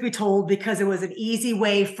 truth be told, because it was an easy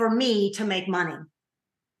way for me to make money.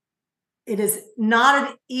 It is not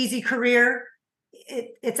an easy career.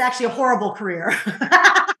 It's actually a horrible career.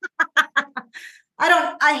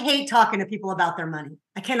 I hate talking to people about their money.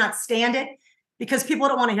 I cannot stand it because people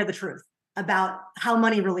don't want to hear the truth about how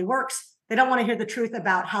money really works. They don't want to hear the truth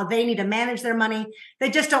about how they need to manage their money. They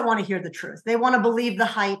just don't want to hear the truth. They want to believe the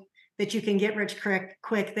hype that you can get rich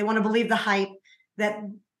quick. They want to believe the hype that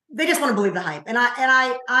they just want to believe the hype. And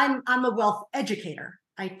I'm a wealth educator.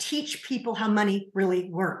 I teach people how money really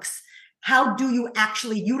works. How do you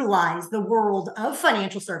actually utilize the world of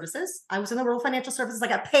financial services? I was in the world of financial services. I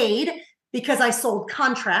got paid because I sold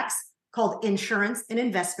contracts called insurance and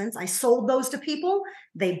investments. I sold those to people.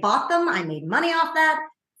 They bought them. I made money off that.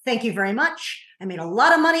 Thank you very much. I made a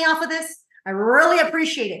lot of money off of this. I really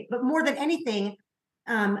appreciate it. But more than anything,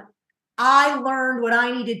 I learned what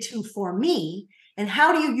I needed to for me. And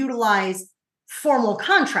how do you utilize formal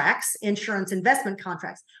contracts, insurance, investment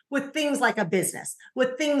contracts, with things like a business,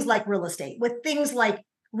 with things like real estate, with things like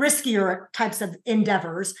riskier types of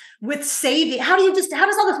endeavors, with saving? How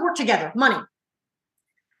does all this work together? Money.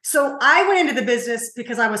 So I went into the business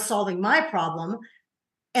because I was solving my problem.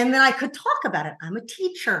 And then I could talk about it. I'm a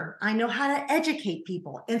teacher. I know how to educate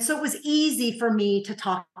people. And so it was easy for me to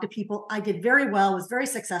talk to people. I did very well, was very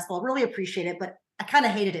successful. I really appreciate it, but I kind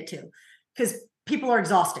of hated it too, because people are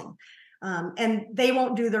exhausting and they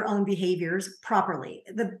won't do their own behaviors properly.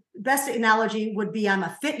 The best analogy would be I'm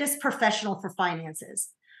a fitness professional for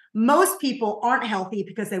finances. Most people aren't healthy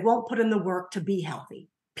because they won't put in the work to be healthy,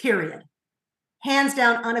 period. hands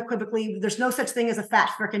down, unequivocally, there's no such thing as a fat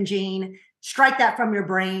frickin' gene. Strike that from your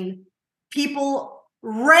brain.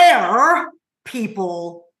 Rare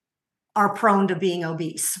people are prone to being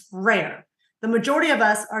obese. Rare. The majority of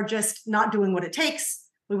us are just not doing what it takes.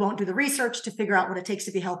 We won't do the research to figure out what it takes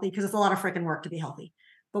to be healthy, because it's a lot of freaking work to be healthy.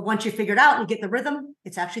 But once you figure it out and you get the rhythm,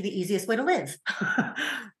 it's actually the easiest way to live.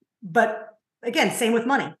 But again, same with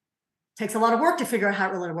money. It takes a lot of work to figure out how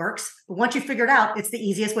it really works. But once you figure it out, it's the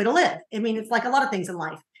easiest way to live. I mean, it's like a lot of things in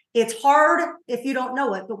life. It's hard if you don't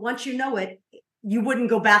know it, but once you know it, you wouldn't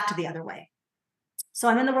go back to the other way. So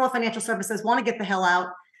I'm in the world of financial services, want to get the hell out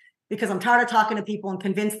because I'm tired of talking to people and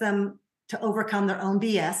convince them to overcome their own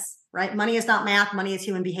BS, right? Money is not math, money is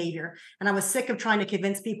human behavior. And I was sick of trying to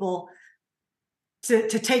convince people to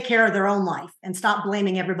take care of their own life and stop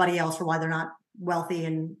blaming everybody else for why they're not wealthy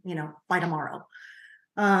and, by tomorrow.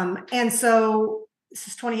 And so this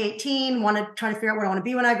is 2018, trying to figure out what I want to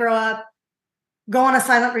be when I grow up, go on a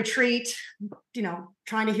silent retreat,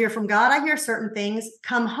 trying to hear from God. I hear certain things,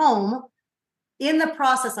 come home. In the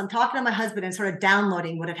process, I'm talking to my husband and sort of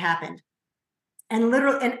downloading what had happened. And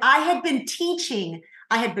I had been teaching,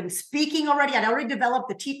 I had been speaking already. I'd already developed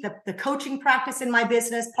the coaching practice in my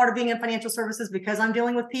business, part of being in financial services, because I'm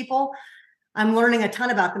dealing with people. I'm learning a ton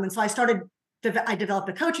about them. And so I developed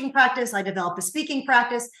a coaching practice. I developed a speaking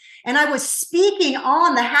practice, and I was speaking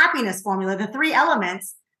on the happiness formula, the 3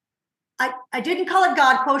 elements. I didn't call it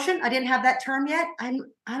God quotient. I didn't have that term yet. I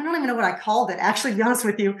don't even know what I called it, actually, to be honest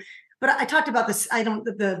with you. But I talked about this. I'd have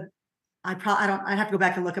to go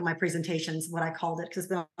back and look at my presentations, what I called it, because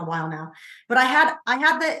it's been a while now. But I had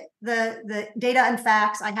the data and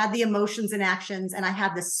facts. I had the emotions and actions, and I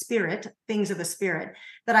had the spirit, things of the spirit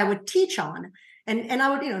that I would teach on. And I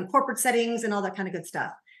would, in corporate settings and all that kind of good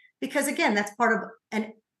stuff. Because again, that's part of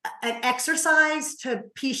an exercise to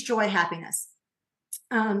peace, joy, happiness.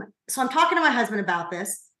 So I'm talking to my husband about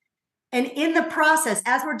this. And in the process,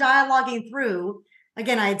 as we're dialoguing through,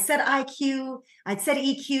 again, I had said IQ, I'd said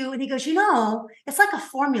EQ, and he goes, it's like a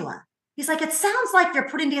formula. He's like, it sounds like you're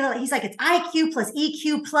putting together, he's like, it's IQ plus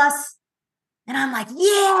EQ plus. And I'm like,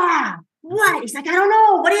 yeah, what? He's like, I don't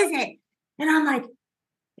know, what is it? And I'm like,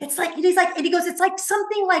 it's like, and he goes, it's like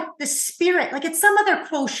something like the spirit, like it's some other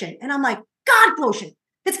quotient. And I'm like, God quotient.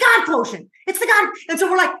 It's God quotient. It's the God. And so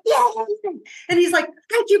we're like, yeah. And he's like,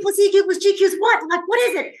 IQ plus EQ plus GQ is what? I'm like, what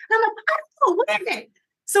is it? And I'm like, I don't know, what is it?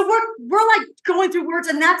 So we're like going through words,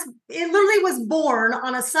 and it literally was born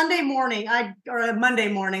on a Sunday morning, or a Monday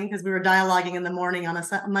morning, because we were dialoguing in the morning on a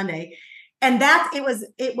Monday. And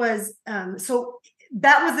so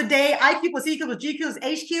that was the day IQ plus EQ plus GQ plus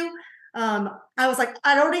HQ. I was like,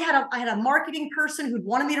 I had a marketing person who'd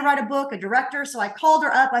wanted me to write a book, a director. So I called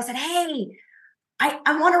her up. I said, hey,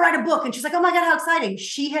 I want to write a book. And she's like, oh my God, how exciting.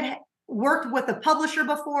 She had worked with a publisher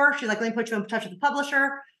before. She's like, let me put you in touch with the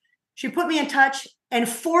publisher. She put me in touch. And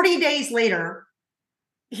 40 days later,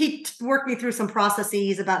 he worked me through some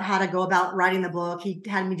processes about how to go about writing the book. He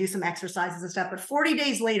had me do some exercises and stuff. But 40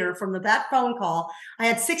 days later, from that phone call, I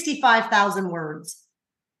had 65,000 words.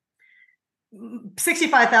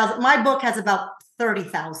 65,000. My book has about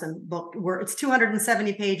 30,000 words. It's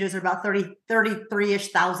 270 pages, or about 33-ish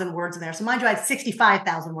thousand words in there. So mind you, I had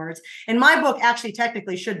 65,000 words. And my book actually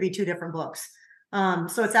technically should be 2 different books.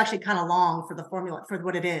 So it's actually kind of long for the formula, for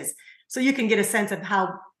what it is. So you can get a sense of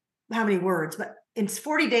how many words. But in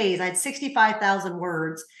 40 days, I had 65,000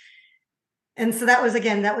 words. And so that was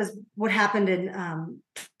what happened in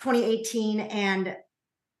 2018. And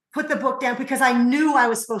put the book down because I knew I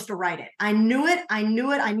was supposed to write it. I knew it. I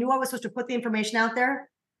knew I was supposed to put the information out there.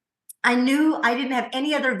 I knew I didn't have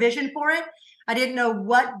any other vision for it. I didn't know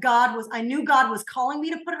what God was. I knew God was calling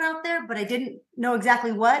me to put it out there, but I didn't know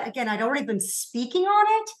exactly what. Again, I'd already been speaking on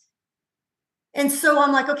it. And so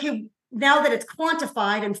I'm like, okay, now that it's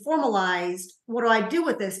quantified and formalized, what do I do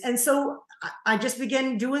with this? And so I just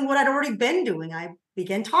began doing what I'd already been doing. I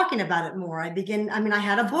began talking about it more. I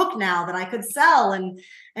had a book now that I could sell and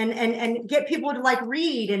get people to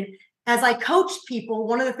read. And as I coached people,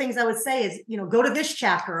 one of the things I would say is, go to this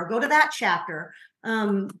chapter or go to that chapter.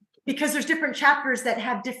 Because there's different chapters that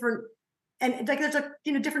have different, and there's a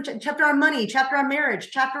different chapter on money, chapter on marriage,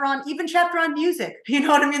 chapter on music. You know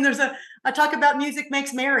what I mean? I talk about music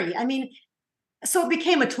makes merry. So it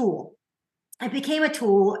became a tool.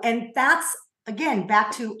 And that's, again,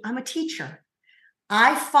 back to, I'm a teacher.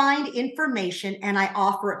 I find information and I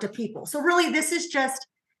offer it to people. So really, this is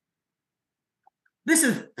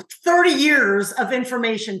 30 years of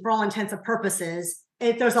information for all intents and purposes.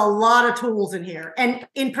 There's a lot of tools in here. And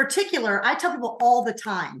in particular, I tell people all the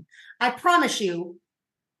time, I promise you,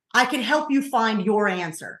 I can help you find your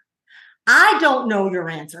answer. I don't know your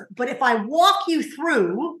answer, but if I walk you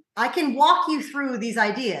through, I can walk you through these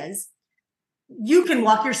ideas. You can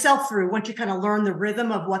walk yourself through once you kind of learn the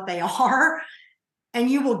rhythm of what they are, and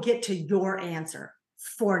you will get to your answer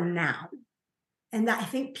for now. And that, I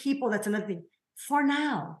think that's another thing. For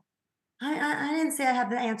now, I didn't say I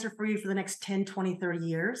have the answer for you for the next 10, 20, 30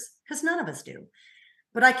 years, because none of us do.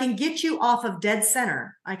 But I can get you off of dead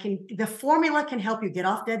center. The formula can help you get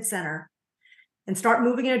off dead center and start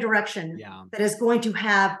moving in a direction that is going to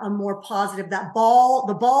have a more positive, the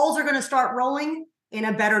balls are going to start rolling in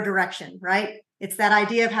a better direction, right? It's that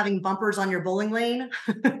idea of having bumpers on your bowling lane.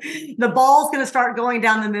 The ball's going to start going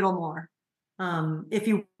down the middle more if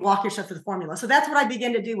you walk yourself through the formula. So that's what I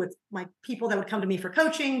begin to do with my people that would come to me for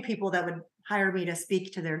coaching, people that would hire me to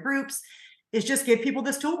speak to their groups, is just give people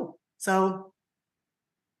this tool. So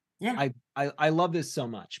yeah. I love this so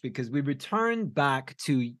much, because we return back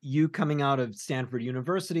to you coming out of Stanford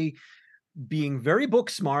University, being very book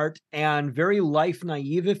smart and very life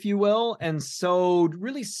naive, if you will. And so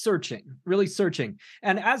really searching.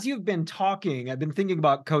 And as you've been talking, I've been thinking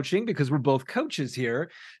about coaching, because we're both coaches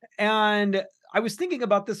here. And I was thinking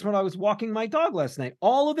about this when I was walking my dog last night.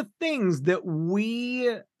 All of the things that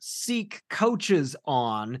we seek coaches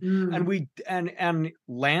on, and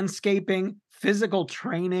landscaping, physical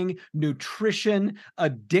training, nutrition,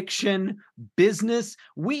 addiction, business.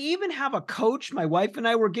 We even have a coach. My wife and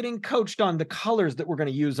I were getting coached on the colors that we're going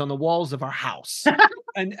to use on the walls of our house.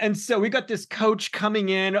 and so we got this coach coming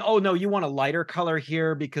in. Oh no, you want a lighter color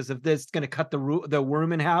here because of this. It's going to cut the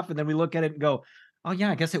room in half. And then we look at it and go, oh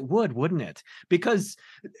yeah, I guess it would, wouldn't it? Because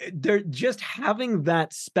they're just having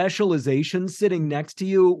that specialization sitting next to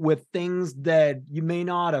you with things that you may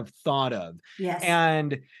not have thought of. Yes.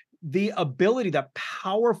 And the ability, that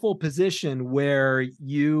powerful position where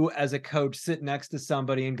you as a coach sit next to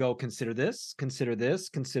somebody and go, consider this, consider this,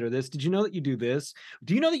 consider this. Did you know that you do this?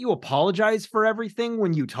 Do you know that you apologize for everything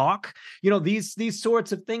when you talk? You know, these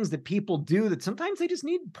sorts of things that people do that sometimes they just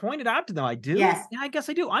need pointed out to them. I do. Yes. Yeah, I guess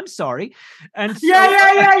I do. I'm sorry. And so,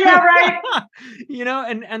 yeah, right. You know,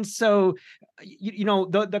 and so, you know,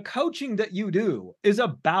 the coaching that you do is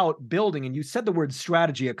about building, and you said the word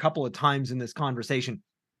strategy a couple of times in this conversation.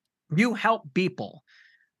 You help people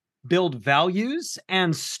build values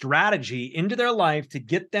and strategy into their life to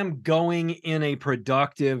get them going in a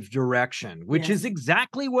productive direction, which is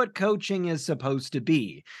exactly what coaching is supposed to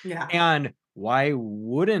be. Yeah. And why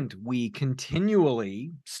wouldn't we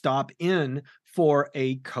continually stop in for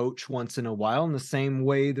a coach once in a while, in the same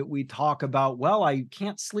way that we talk about, well, I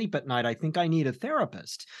can't sleep at night, I think I need a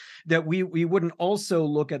therapist? That we wouldn't also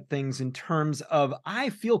look at things in terms of, I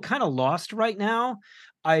feel kind of lost right now.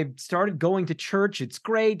 I started going to church. It's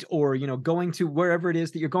great. Or, you know, going to wherever it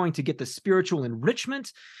is that you're going to get the spiritual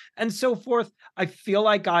enrichment and so forth. I feel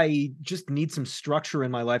like I just need some structure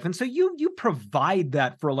in my life. And so you provide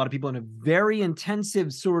that for a lot of people in a very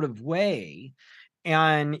intensive sort of way.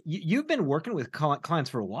 And you've been working with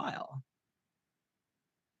clients for a while.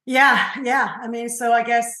 Yeah. I mean, so I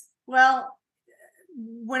guess, well,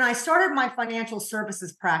 when I started my financial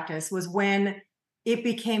services practice was when it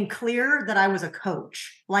became clear that I was a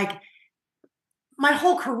coach. Like my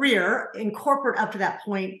whole career in corporate up to that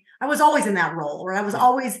point, I was always in that role, or I was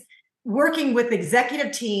always working with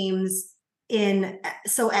executive teams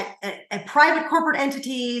at private corporate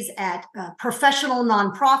entities, at professional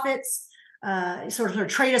nonprofits, sort of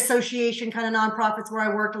trade association kind of nonprofits where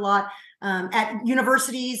I worked a lot, at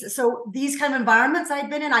universities. So these kind of environments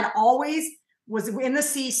I'd been in, I'd always was in the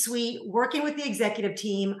C-suite working with the executive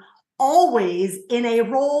team, always in a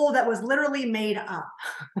role that was literally made up.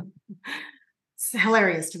 It's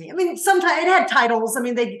hilarious to me. I mean, sometimes it had titles. I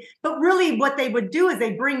mean, but really what they would do is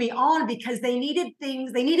they bring me on because they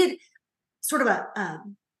needed sort of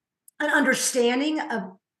an understanding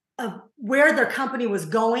of where their company was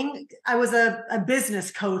going. I was a business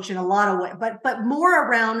coach in a lot of ways, but more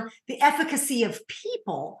around the efficacy of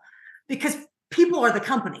people, because people are the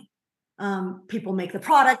company. People make the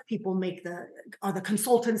product, people are the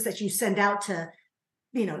consultants that you send out to,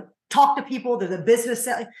 you know, talk to people. They're the business.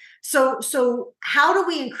 So how do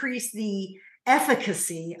we increase the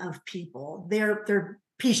efficacy of people, their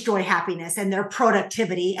peace, joy, happiness, and their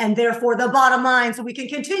productivity, and therefore the bottom line, so we can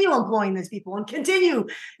continue employing these people and continue,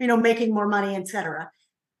 you know, making more money, et cetera.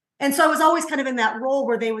 And so I was always kind of in that role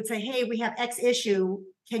where they would say, hey, we have X issue.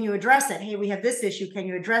 Can you address it? Hey, we have this issue. Can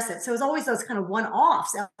you address it? So it was always those kind of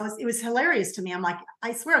one-offs. It was hilarious to me. I'm like,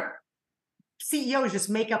 I swear, CEOs just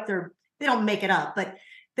make up they don't make it up, but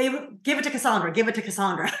they give it to Kasandra, give it to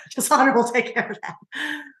Kasandra. Kasandra will take care of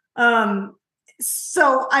that.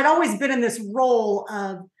 So I'd always been in this role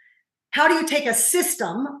of how do you take a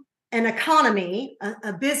system an economy,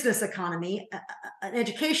 a business economy, an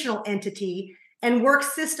educational entity, and work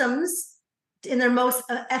systems in their most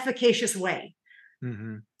efficacious way.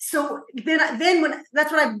 Mm-hmm. So then when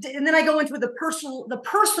that's what I did, and then I go into the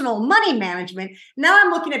personal money management. Now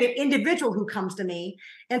I'm looking at an individual who comes to me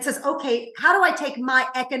and says, okay, how do I take my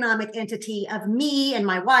economic entity of me and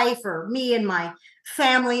my wife, or me and my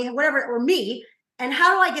family, whatever, or me, and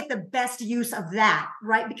how do I get the best use of that,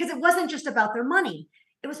 right? Because it wasn't just about their money,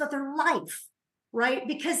 it was about their life, right?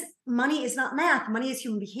 Because money is not math, money is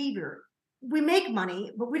human behavior. We make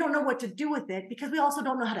money, but we don't know what to do with it because we also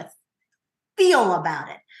don't know how to feel about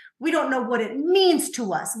it. We don't know what it means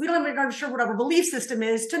to us. We don't even know sure what our belief system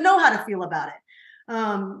is to know how to feel about it.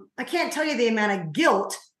 I can't tell you the amount of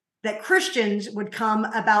guilt that Christians would come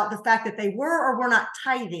about the fact that they were or were not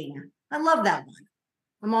tithing. I love that one.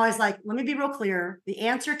 I'm always like, let me be real clear. The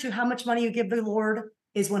answer to how much money you give the Lord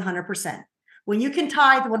is 100%. When you can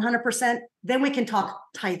tithe 100%, then we can talk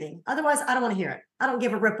tithing. Otherwise, I don't want to hear it. I don't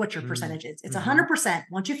give a rip what your percentage is. It's 100%.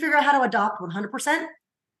 Once you figure out how to adopt 100%,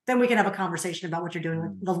 then we can have a conversation about what you're doing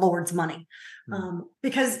with the Lord's money.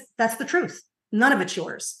 Because that's the truth. None of it's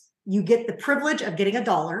yours. You get the privilege of getting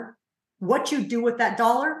 $1. What you do with that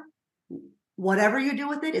dollar, whatever you do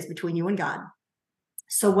with it, is between you and God.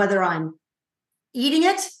 So whether I'm eating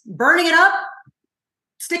it, burning it up,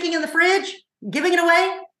 sticking in the fridge, giving it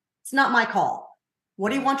away, it's not my call. What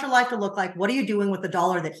do you want your life to look like? What are you doing with the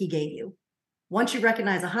dollar that he gave you? Once you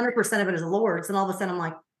recognize 100% of it as the Lord's, then all of a sudden I'm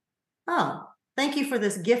like, oh, thank you for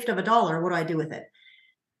this gift of $1. What do I do with it?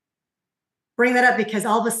 Bring that up because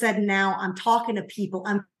all of a sudden now I'm talking to people,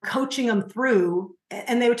 I'm coaching them through,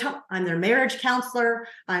 and they would tell, I'm their marriage counselor,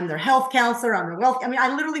 I'm their health counselor, I'm their wealth. I mean,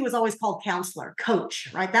 I literally was always called counselor, coach,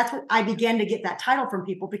 right? That's what I began to get that title from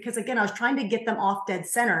people because again, I was trying to get them off dead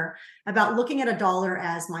center about looking at $1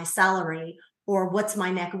 as my salary or what's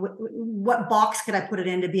my neck, what box could I put it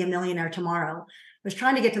in to be a millionaire tomorrow? I was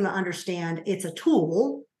trying to get them to understand it's a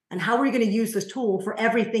tool, and how are you going to use this tool for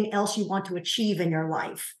everything else you want to achieve in your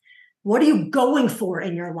life? What are you going for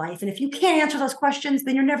in your life? And if you can't answer those questions,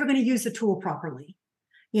 then you're never going to use the tool properly.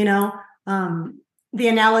 You know, the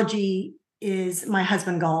analogy is my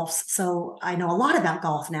husband golfs. So I know a lot about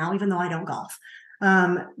golf now, even though I don't golf.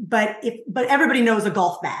 But everybody knows a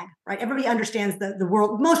golf bag, right? Everybody understands the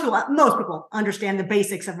world. Most people understand the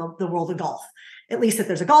basics of the world of golf. At least that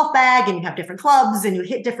there's a golf bag and you have different clubs and you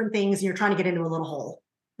hit different things and you're trying to get into a little hole.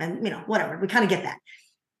 And, you know, whatever, we kind of get that.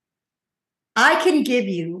 I can give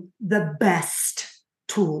you the best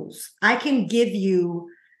tools. I can give you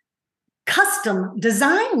custom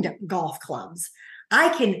designed golf clubs. I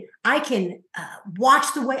can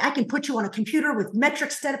watch the way, I can put you on a computer with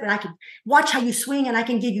metrics set up and I can watch how you swing and I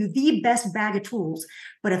can give you the best bag of tools.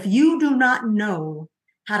 But if you do not know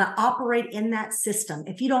how to operate in that system,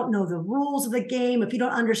 if you don't know the rules of the game, if you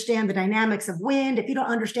don't understand the dynamics of wind, if you don't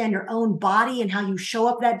understand your own body and how you show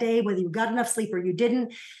up that day, whether you got enough sleep or you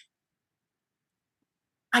didn't,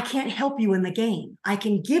 I can't help you in the game. I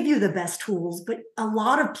can give you the best tools, but a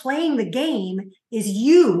lot of playing the game is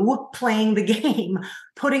you playing the game,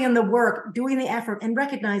 putting in the work, doing the effort, and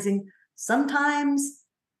recognizing sometimes,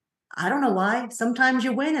 I don't know why, sometimes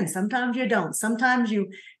you win and sometimes you don't. Sometimes you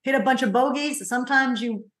hit a bunch of bogeys, sometimes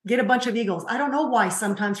you get a bunch of eagles. I don't know why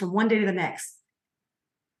sometimes from one day to the next.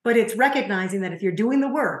 But it's recognizing that if you're doing the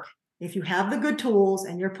work, if you have the good tools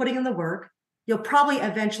and you're putting in the work, you'll probably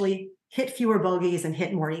eventually hit fewer bogeys and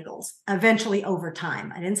hit more eagles eventually over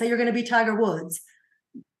time. I didn't say you're going to be Tiger Woods,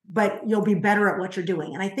 but you'll be better at what you're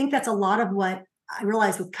doing. And I think that's a lot of what I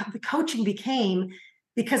realized with the coaching became,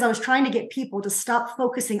 because I was trying to get people to stop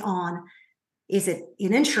focusing on, is it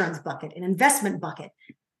an insurance bucket, an investment bucket,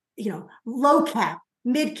 low cap,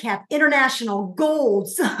 mid cap, international,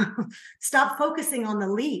 golds. Stop focusing on the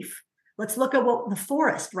leaf. Let's look at what the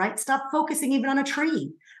forest, right? Stop focusing even on a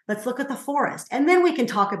tree. Let's look at the forest. And then we can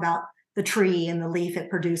talk about the tree and the leaf it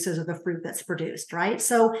produces or the fruit that's produced, right?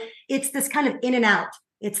 So it's this kind of in and out.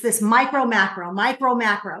 It's this micro, macro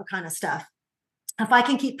kind of stuff. If I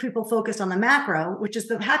can keep people focused on the macro, which is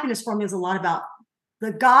the happiness formula is a lot about,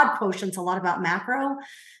 the God quotient's a lot about macro,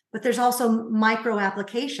 but there's also micro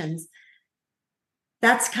applications.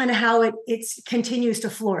 That's kind of how it continues to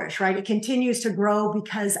flourish, right? It continues to grow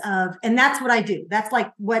because of, and that's what I do. That's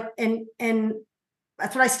like what, and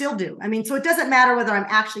that's what I still do. I mean, so it doesn't matter whether I'm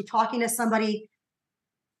actually talking to somebody.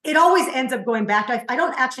 It always ends up going back to,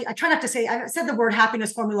 I try not to say, I said the word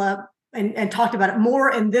happiness formula and talked about it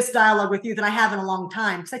more in this dialogue with you than I have in a long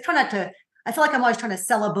time. Because I try not to, I feel like I'm always trying to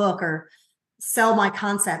sell a book or sell my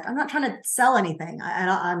concept. I'm not trying to sell anything.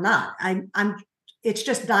 I'm not. It's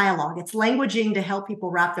just dialogue. It's languaging to help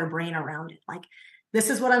people wrap their brain around it. Like, This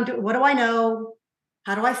is what I'm doing. What do I know?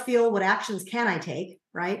 How do I feel? What actions can I take?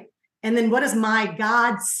 Right. And then what does my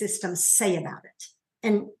God system say about it?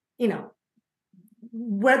 And, you know,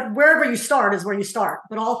 wherever you start is where you start,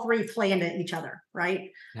 but all three play into each other.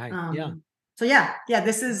 Right. Yeah. So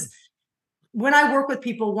this is, when I work with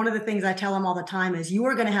people, one of the things I tell them all the time is you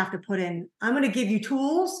are going to have to put in, I'm going to give you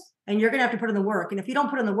tools and you're going to have to put in the work. And if you don't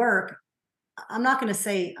put in the work,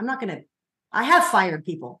 I have fired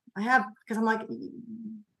people. Because I'm like,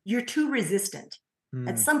 you're too resistant.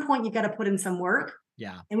 At some point, you got to put in some work.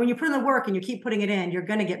 Yeah. And when you put in the work and you keep putting it in, you're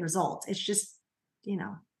going to get results. It's just,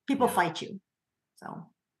 people fight you. So.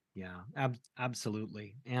 Yeah,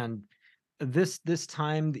 absolutely. And this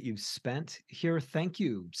time that you've spent here, thank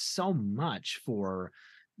you so much for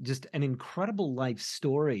just an incredible life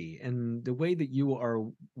story and the way that you are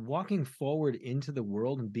walking forward into the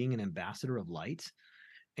world and being an ambassador of light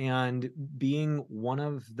and being one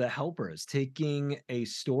of the helpers, taking a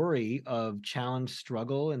story of challenge,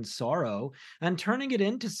 struggle, and sorrow and turning it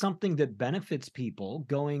into something that benefits people,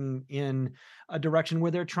 going in a direction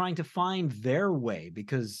where they're trying to find their way,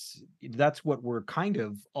 because that's what we're kind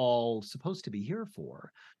of all supposed to be here for.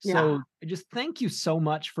 So just thank you so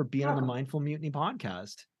much for being on the Mindful Mutiny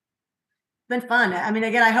podcast. It's been fun. I mean,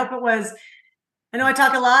 again, I know I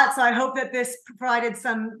talk a lot, so I hope that this provided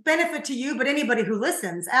some benefit to you, but anybody who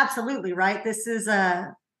listens, absolutely, right? This is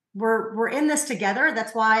we're in this together.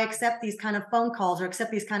 That's why I accept these kind of phone calls or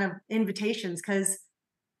accept these kind of invitations, because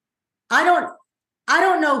I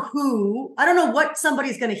don't know what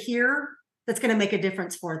somebody's going to hear that's going to make a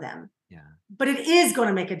difference for them. Yeah. But it is going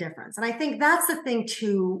to make a difference. And I think that's the thing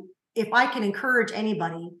too. If I can encourage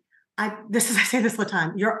anybody, I say this all the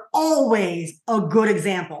time, you're always a good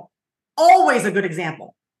example. Always a good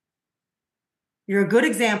example. You're a good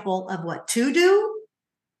example of what to do,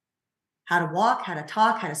 how to walk, how to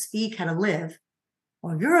talk, how to speak, how to live.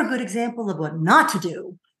 Or you're a good example of what not to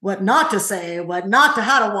do, what not to say, how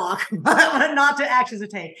to walk, what not to actions to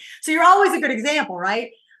take. So you're always a good example, right?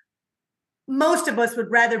 Most of us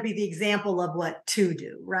would rather be the example of what to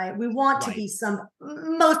do, right? We want to be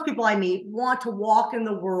most people I meet want to walk in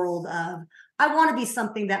the world of, I want to be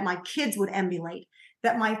something that my kids would emulate,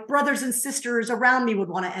 that my brothers and sisters around me would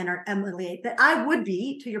want to emulate, that I would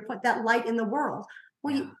be, to your point, that light in the world.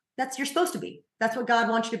 Well, you're supposed to be. That's what God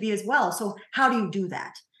wants you to be as well. So how do you do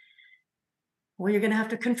that? Well, you're going to have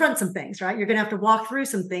to confront some things, right? You're going to have to walk through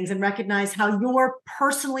some things and recognize how you're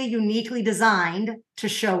personally, uniquely designed to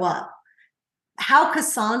show up. How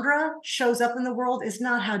Kasandra shows up in the world is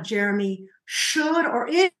not how Jeremy should or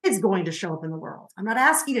is going to show up in the world. I'm not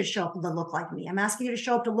asking you to show up to look like me. I'm asking you to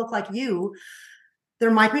show up to look like you. There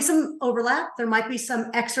might be some overlap. There might be some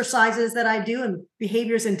exercises that I do and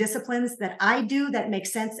behaviors and disciplines that I do that make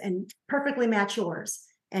sense and perfectly match yours.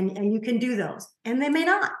 And you can do those. And they may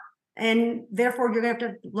not. And therefore, you're going to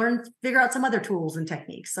have to figure out some other tools and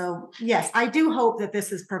techniques. So yes, I do hope that this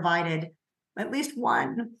has provided at least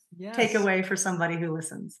one takeaway for somebody who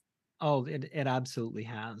listens. Oh, it absolutely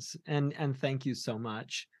has. And thank you so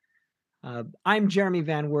much. I'm Jeremy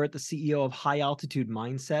Van Wert, the CEO of High Altitude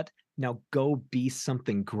Mindset. Now go be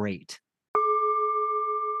something great.